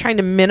 And I'm not trying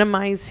to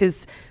minimize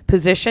his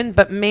position,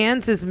 but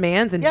Mann's is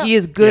Mann's, and he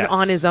is good Yes.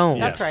 on his own.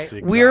 That's right.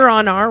 Exactly. We're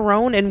on our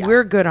own, and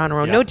we're good on our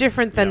own. Yeah. No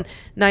different than Yeah.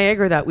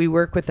 Niagara that we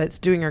work with that's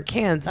doing our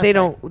cans. That's They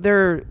right.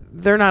 don't.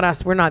 They're not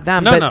us. We're not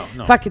them. No, but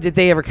no. fuck it, did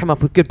they ever come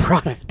up with good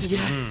product?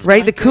 Yes.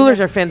 Right. My The coolers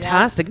are goodness,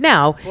 fantastic. yes.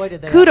 Now, Boy,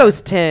 did they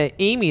kudos to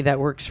Amy that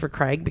works for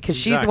Craig because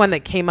she's the Exactly. one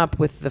that came up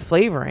with the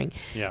flavoring.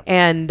 Yeah.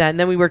 And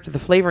then we worked with the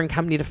flavoring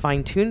company to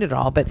fine tune it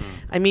all. But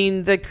I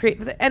mean,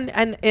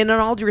 and in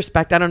all due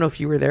respect, I don't know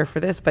if you were there for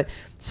this, but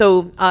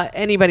so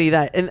anybody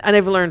that and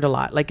I've learned a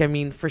lot. Like I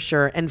mean, for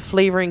sure. And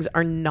flavorings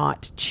are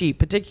not cheap,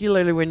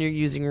 particularly when you're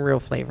using real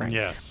flavoring.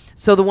 Yes.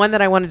 So the one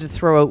that I wanted to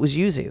throw out was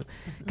yuzu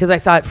because I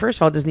thought, first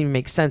of all, it doesn't even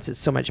make sense. It's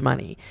so much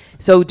money.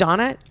 So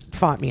Donna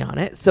fought me on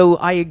it. So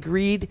I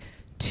agreed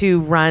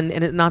to run,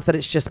 and not that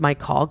it's just my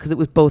call because it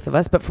was both of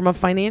us, but from a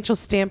financial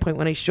standpoint,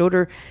 when I showed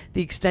her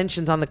the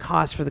extensions on the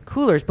cost for the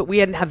coolers, but we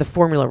hadn't had the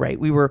formula right.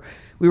 We were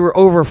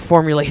over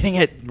formulating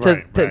it.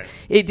 Right.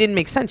 It didn't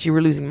make sense. You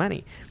were losing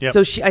money. Yep. So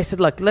I said,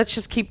 look, let's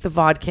just keep the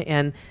vodka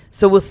in.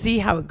 So we'll see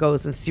how it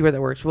goes and see where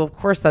that works. Well, of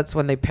course, that's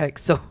when they pick.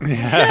 So,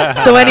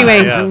 so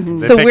anyway, Yeah. They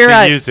so picked we're the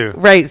at yuzu.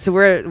 right. So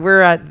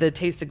we're at the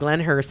Taste of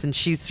Glenhurst, and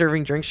she's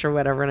serving drinks or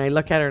whatever. And I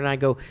look at her and I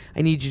go,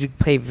 I need you to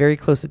pay very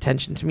close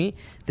attention to me.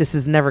 This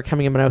is never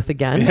coming in my mouth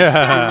again.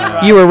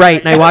 You were right,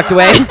 and I walked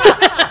away.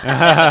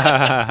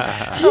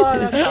 Oh,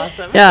 that's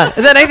awesome. Yeah.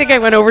 And then I think I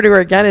went over to her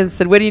again and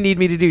said, "What do you need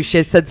me to do?"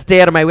 She said,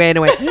 "Stay out of my way." And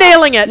I went,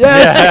 "Nailing it."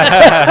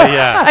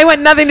 Yeah. I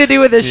went, nothing to do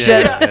with this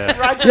shit. Yeah.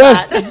 Roger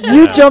Yes, that.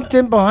 you jumped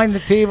in behind the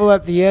table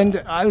at the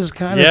end. I was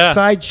kind of Yeah.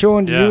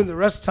 sideshowing to Yeah. you. And the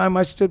rest of the time,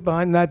 I stood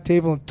behind that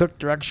table and took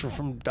direction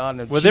from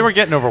Donna. Well, they were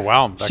getting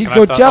overwhelmed. Like, she'd and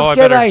go, I thought, "Jeff, I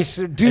get better-" ice,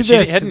 or do and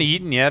this. She hadn't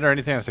eaten yet or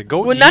anything. I said, "Go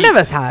eat." Well, none of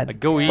us had. Like,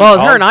 go eat. Well,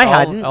 her and I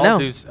hadn't, no.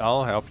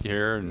 I'll help you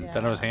here. And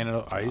then I was handing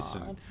out ice,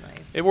 and That's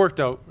nice. it worked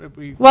out. Well,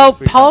 we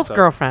Paul's helped out for a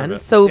girlfriend.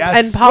 bit. So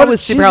Yes. and Paul What- was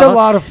she's super a helpful.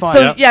 lot of fun. So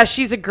Yep. yeah,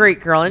 she's a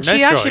great girl, and Nice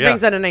she girl, actually yeah.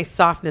 brings out a nice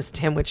softness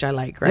to him, which I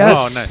like. Right? Yes.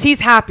 Oh, nice. He's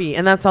happy,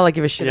 and that's all I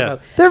give a shit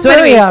Yes. about. They're so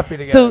very anyway, happy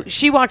together. So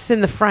she walks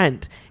in the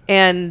front,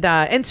 and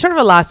sort of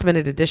a last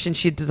minute addition.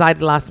 She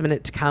decided last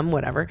minute to come,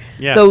 whatever.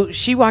 Yeah. So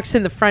she walks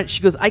in the front.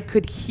 She goes, "I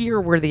could hear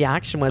where the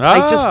action was. I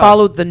just Ah.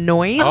 followed the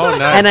noise, Oh,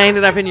 nice. and I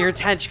ended up in your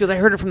tent." She goes, "I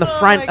heard it from the Oh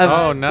front my of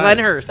God. Oh, nice.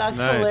 Glenhurst." That's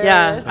Nice. hilarious.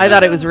 Yeah, I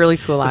thought it was really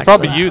cool. It's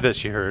Actually, probably you that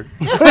she heard.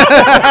 So nice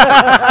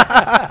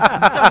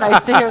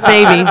to hear that.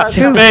 Maybe. That's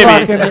Too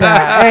Maybe. fucking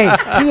bad. Hey,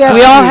 TFC.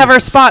 We all have our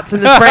spots in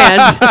this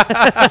brand.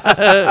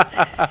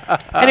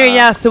 Anyway,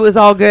 yeah, so it was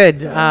all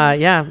good.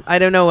 Yeah, I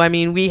don't know. I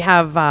mean, we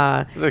have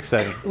It's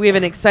exciting.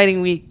 an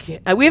exciting week.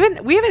 We have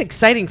an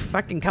exciting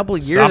fucking couple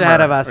of years Summer.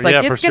 ahead of us. Like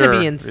Yeah, it's for gonna be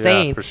sure.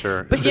 insane. Yeah, for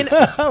sure. But you It's know,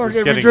 just- We're it's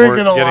gonna be getting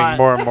drinking more, a getting lot.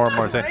 more and more and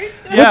more insane.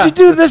 What'd you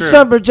do that's this true.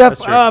 summer, Jeff?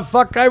 That's true.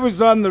 Fuck, I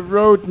was on the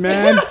road,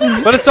 man.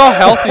 But it's all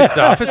healthy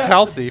stuff. It's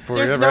healthy for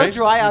There's you, no right?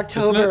 dry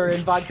October in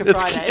Vodka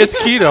It's, Friday. it's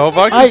keto.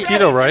 Vodka's I-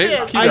 keto, right?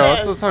 It's keto. is.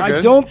 So it's all I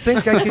good. don't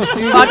think I could do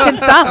fucking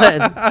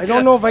salad, I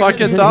don't know if I could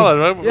Fucking do solid.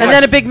 Right? and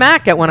then a Big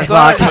Mac at 1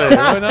 o'clock. Exactly.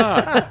 Why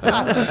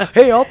not?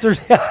 Hey, Alter,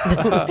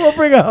 we'll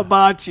bring a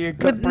hibachi and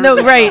cook No,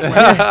 right.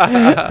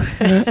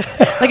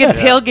 Like a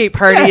tailgate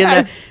party,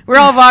 and we're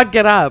all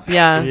vodka'd up.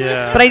 Yeah.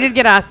 Yeah. But I did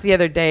get asked the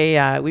other day.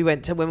 When we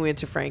went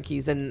to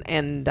Frankie's,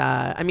 and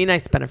I mean, I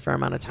spent a fair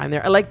amount of time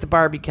there. I like the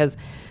bar because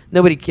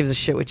nobody gives a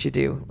shit what you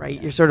do,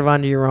 right? You're sort of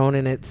onto your own,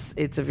 and it's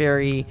a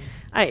very.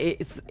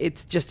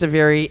 It's just a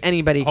very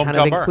anybody kind of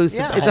Hometown bar. inclusive.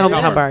 Yeah, it's a hometown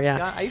hometown bar. bar, yeah.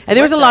 Yeah, I used to And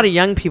there was a work lot there. of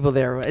young people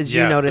there, as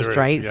you Yes, noticed, there is,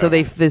 right? yeah. So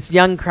this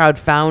young crowd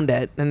found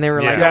it, and they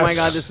were like, Yeah. "Oh my Yes.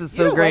 god, this is You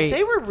so know what? great."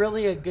 They were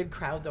really a good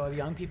crowd, though, of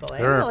young people. Eh?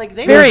 Sure. Like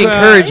they Very were,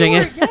 encouraging. They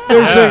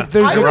were, yeah.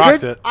 There's They a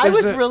rocked good it. I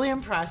was there's a- really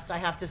impressed, I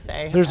have to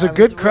say. There's I a was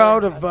good really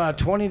crowd of impressed.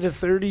 20 to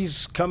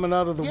 30s coming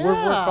out of the Yeah.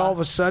 woodwork all of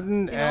a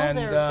sudden, You know, and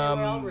they were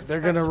all they're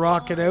going to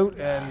rock it out.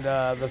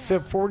 respectable. And the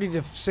 40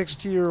 to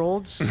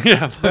 60-year-olds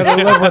Yeah.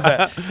 better live with it.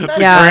 That's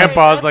Yeah. right,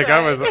 Grandpa's that's like,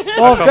 right. I was. I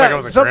Well, felt like I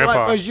was a something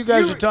grandpa. like, as you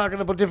guys are talking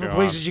about different Go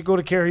places on. you go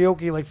to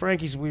karaoke, like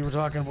Frankie's, we were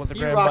talking about the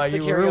You Grand rocked the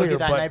Bayou karaoke earlier,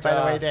 that but night, by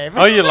the way, Dave.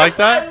 Oh, you like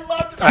that? I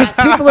loved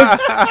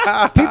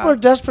that. people are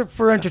desperate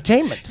for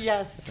entertainment.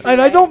 Yes.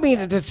 And I don't mean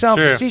it to sound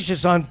Sure.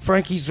 facetious on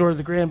Frankie's or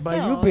the Grand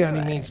Bayou No, by any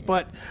right. means,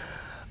 but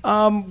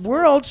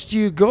Where else do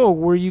you go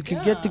where you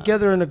can get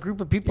together in a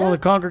group of people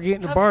and congregate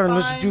in a Have bar and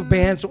listen to fun.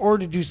 bands or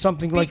to do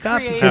something like that?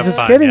 creative. Because Have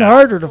it's fun, getting yeah.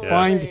 harder to Absolutely,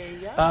 find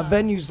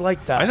venues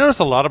like that. I noticed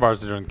a lot of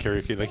bars are doing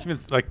karaoke, like even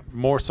like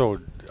more so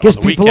Guess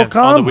on the people will weekends.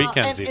 On come. the Well,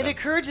 weekends, and even. it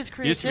encourages It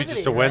creativity. used to be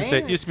just a Wednesday.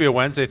 Right? It used to be a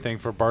Wednesday thing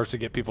for bars to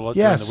get people out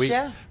Yes. during the week.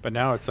 Yeah. But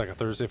now it's like a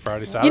Thursday,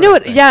 Friday, Saturday. You know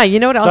what? thing. Yeah, you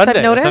know what else Sunday, I've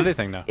a noticed Sunday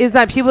thing now. is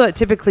that people that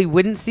typically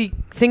wouldn't sing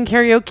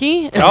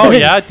karaoke. Oh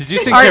yeah, did you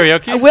sing Are-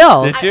 karaoke?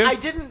 will. Did you? I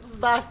didn't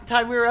last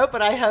time we were out,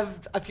 but I have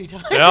a few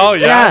times. Oh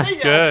yeah,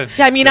 Yeah. good.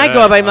 Yeah, I mean, I Good. go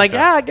up. I'm like, Okay.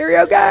 yeah,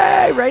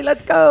 karaoke, right?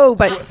 Let's go.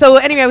 But so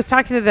anyway, I was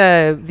talking to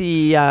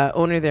the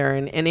owner there,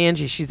 and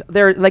Angie.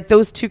 They're like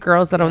those two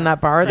girls that own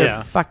that bar. They're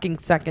Yeah. fucking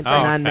second to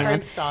Oh, none, okay. man.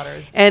 Frank's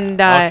daughters. And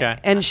Okay.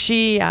 and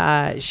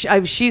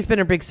she's been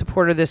a big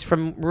supporter of this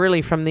from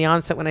the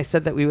onset when I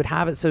said that we would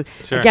have it. So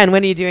Sure. again,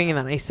 when are you doing it?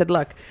 And I said,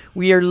 look,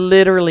 we are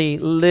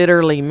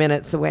literally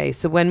minutes away.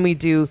 So when we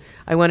do,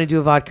 I want to do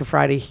a Vodka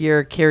Friday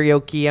here,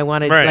 karaoke. I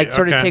want to Right, like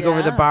sort of okay. take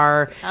over the Yes,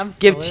 bar,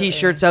 give absolutely.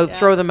 T-shirts out, Yeah.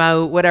 throw them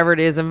out, whatever it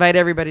is. Invite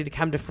everybody to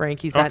come to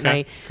Frankie's that Okay,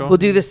 night. cool. We'll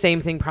do the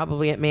same thing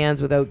probably at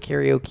Man's without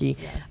karaoke.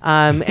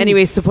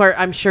 Anyway, support.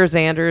 I'm sure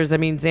Xander's. I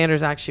mean,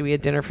 Xander's actually, we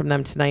had dinner from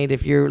them tonight.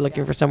 If you're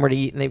looking for somewhere to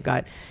eat, and they've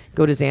got,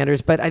 go to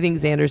Xander's. But I think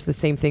Xander's the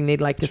same thing. They'd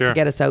like us Sure. to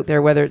get us out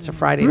there, whether it's a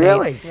Friday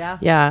Really? night. Yeah.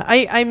 Yeah.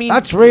 I mean,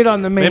 That's right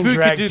on the main Maybe we could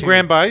drag do too.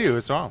 Grand Bayou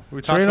as well. We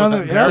talked right about on that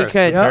the- in yeah, we Paris.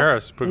 could.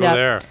 Paris, we go Yeah.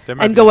 there. They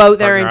might and be go out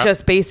there partner and up.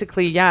 just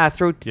basically,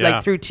 throw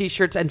Yeah. through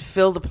T-shirts and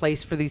fill the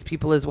place for these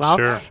people as well,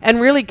 Sure. and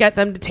really get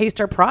them to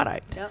taste our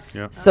product. Yep.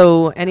 Yeah.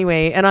 So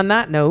anyway, and on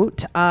that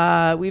note,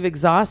 we've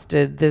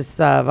exhausted this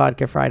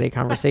Vodka Friday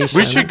conversation.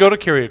 We should go to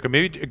karaoke.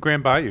 Maybe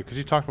Grand Bayou, because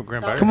you talked about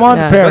Grand Bayou. Come on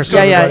Yeah. to Paris. Let's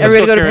go. Yeah, Let's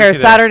everybody go go to karaoke Paris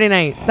there. Saturday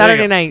night.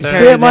 Saturday you go. night.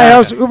 Saturday Stay at my Yeah.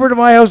 house. Uber to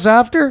my house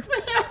after.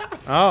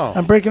 Oh.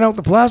 I'm breaking out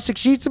the plastic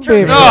sheets and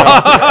baby.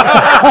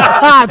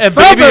 And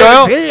baby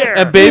oil. here.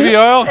 And baby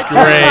oil. Great.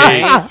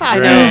 I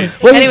know.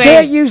 Well, Anyway. you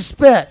can't use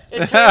spit. Oh.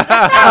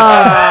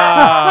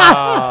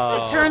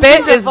 Turns Spit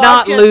into is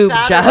not vodka lube,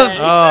 Saturday. Jeff.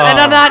 Oh. And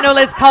on that note,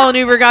 let's call an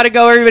Uber. Gotta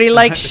go. Everybody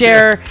like,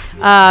 share.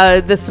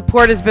 The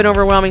support has been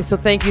overwhelming. So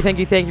thank you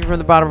from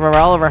the bottom of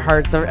all of our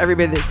hearts, of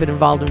everybody that's been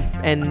involved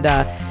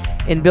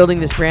in building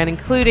this brand,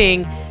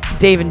 including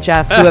Dave and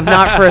Jeff, who have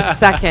not for a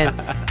second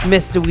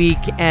missed a week.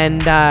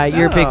 And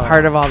you're a big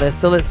part of all this.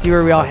 So let's see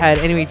where we all head.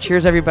 Anyway,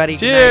 cheers, everybody.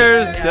 Good night.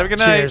 Cheers. Have a good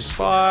night. Cheers.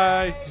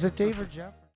 Bye. Is it Dave or Jeff?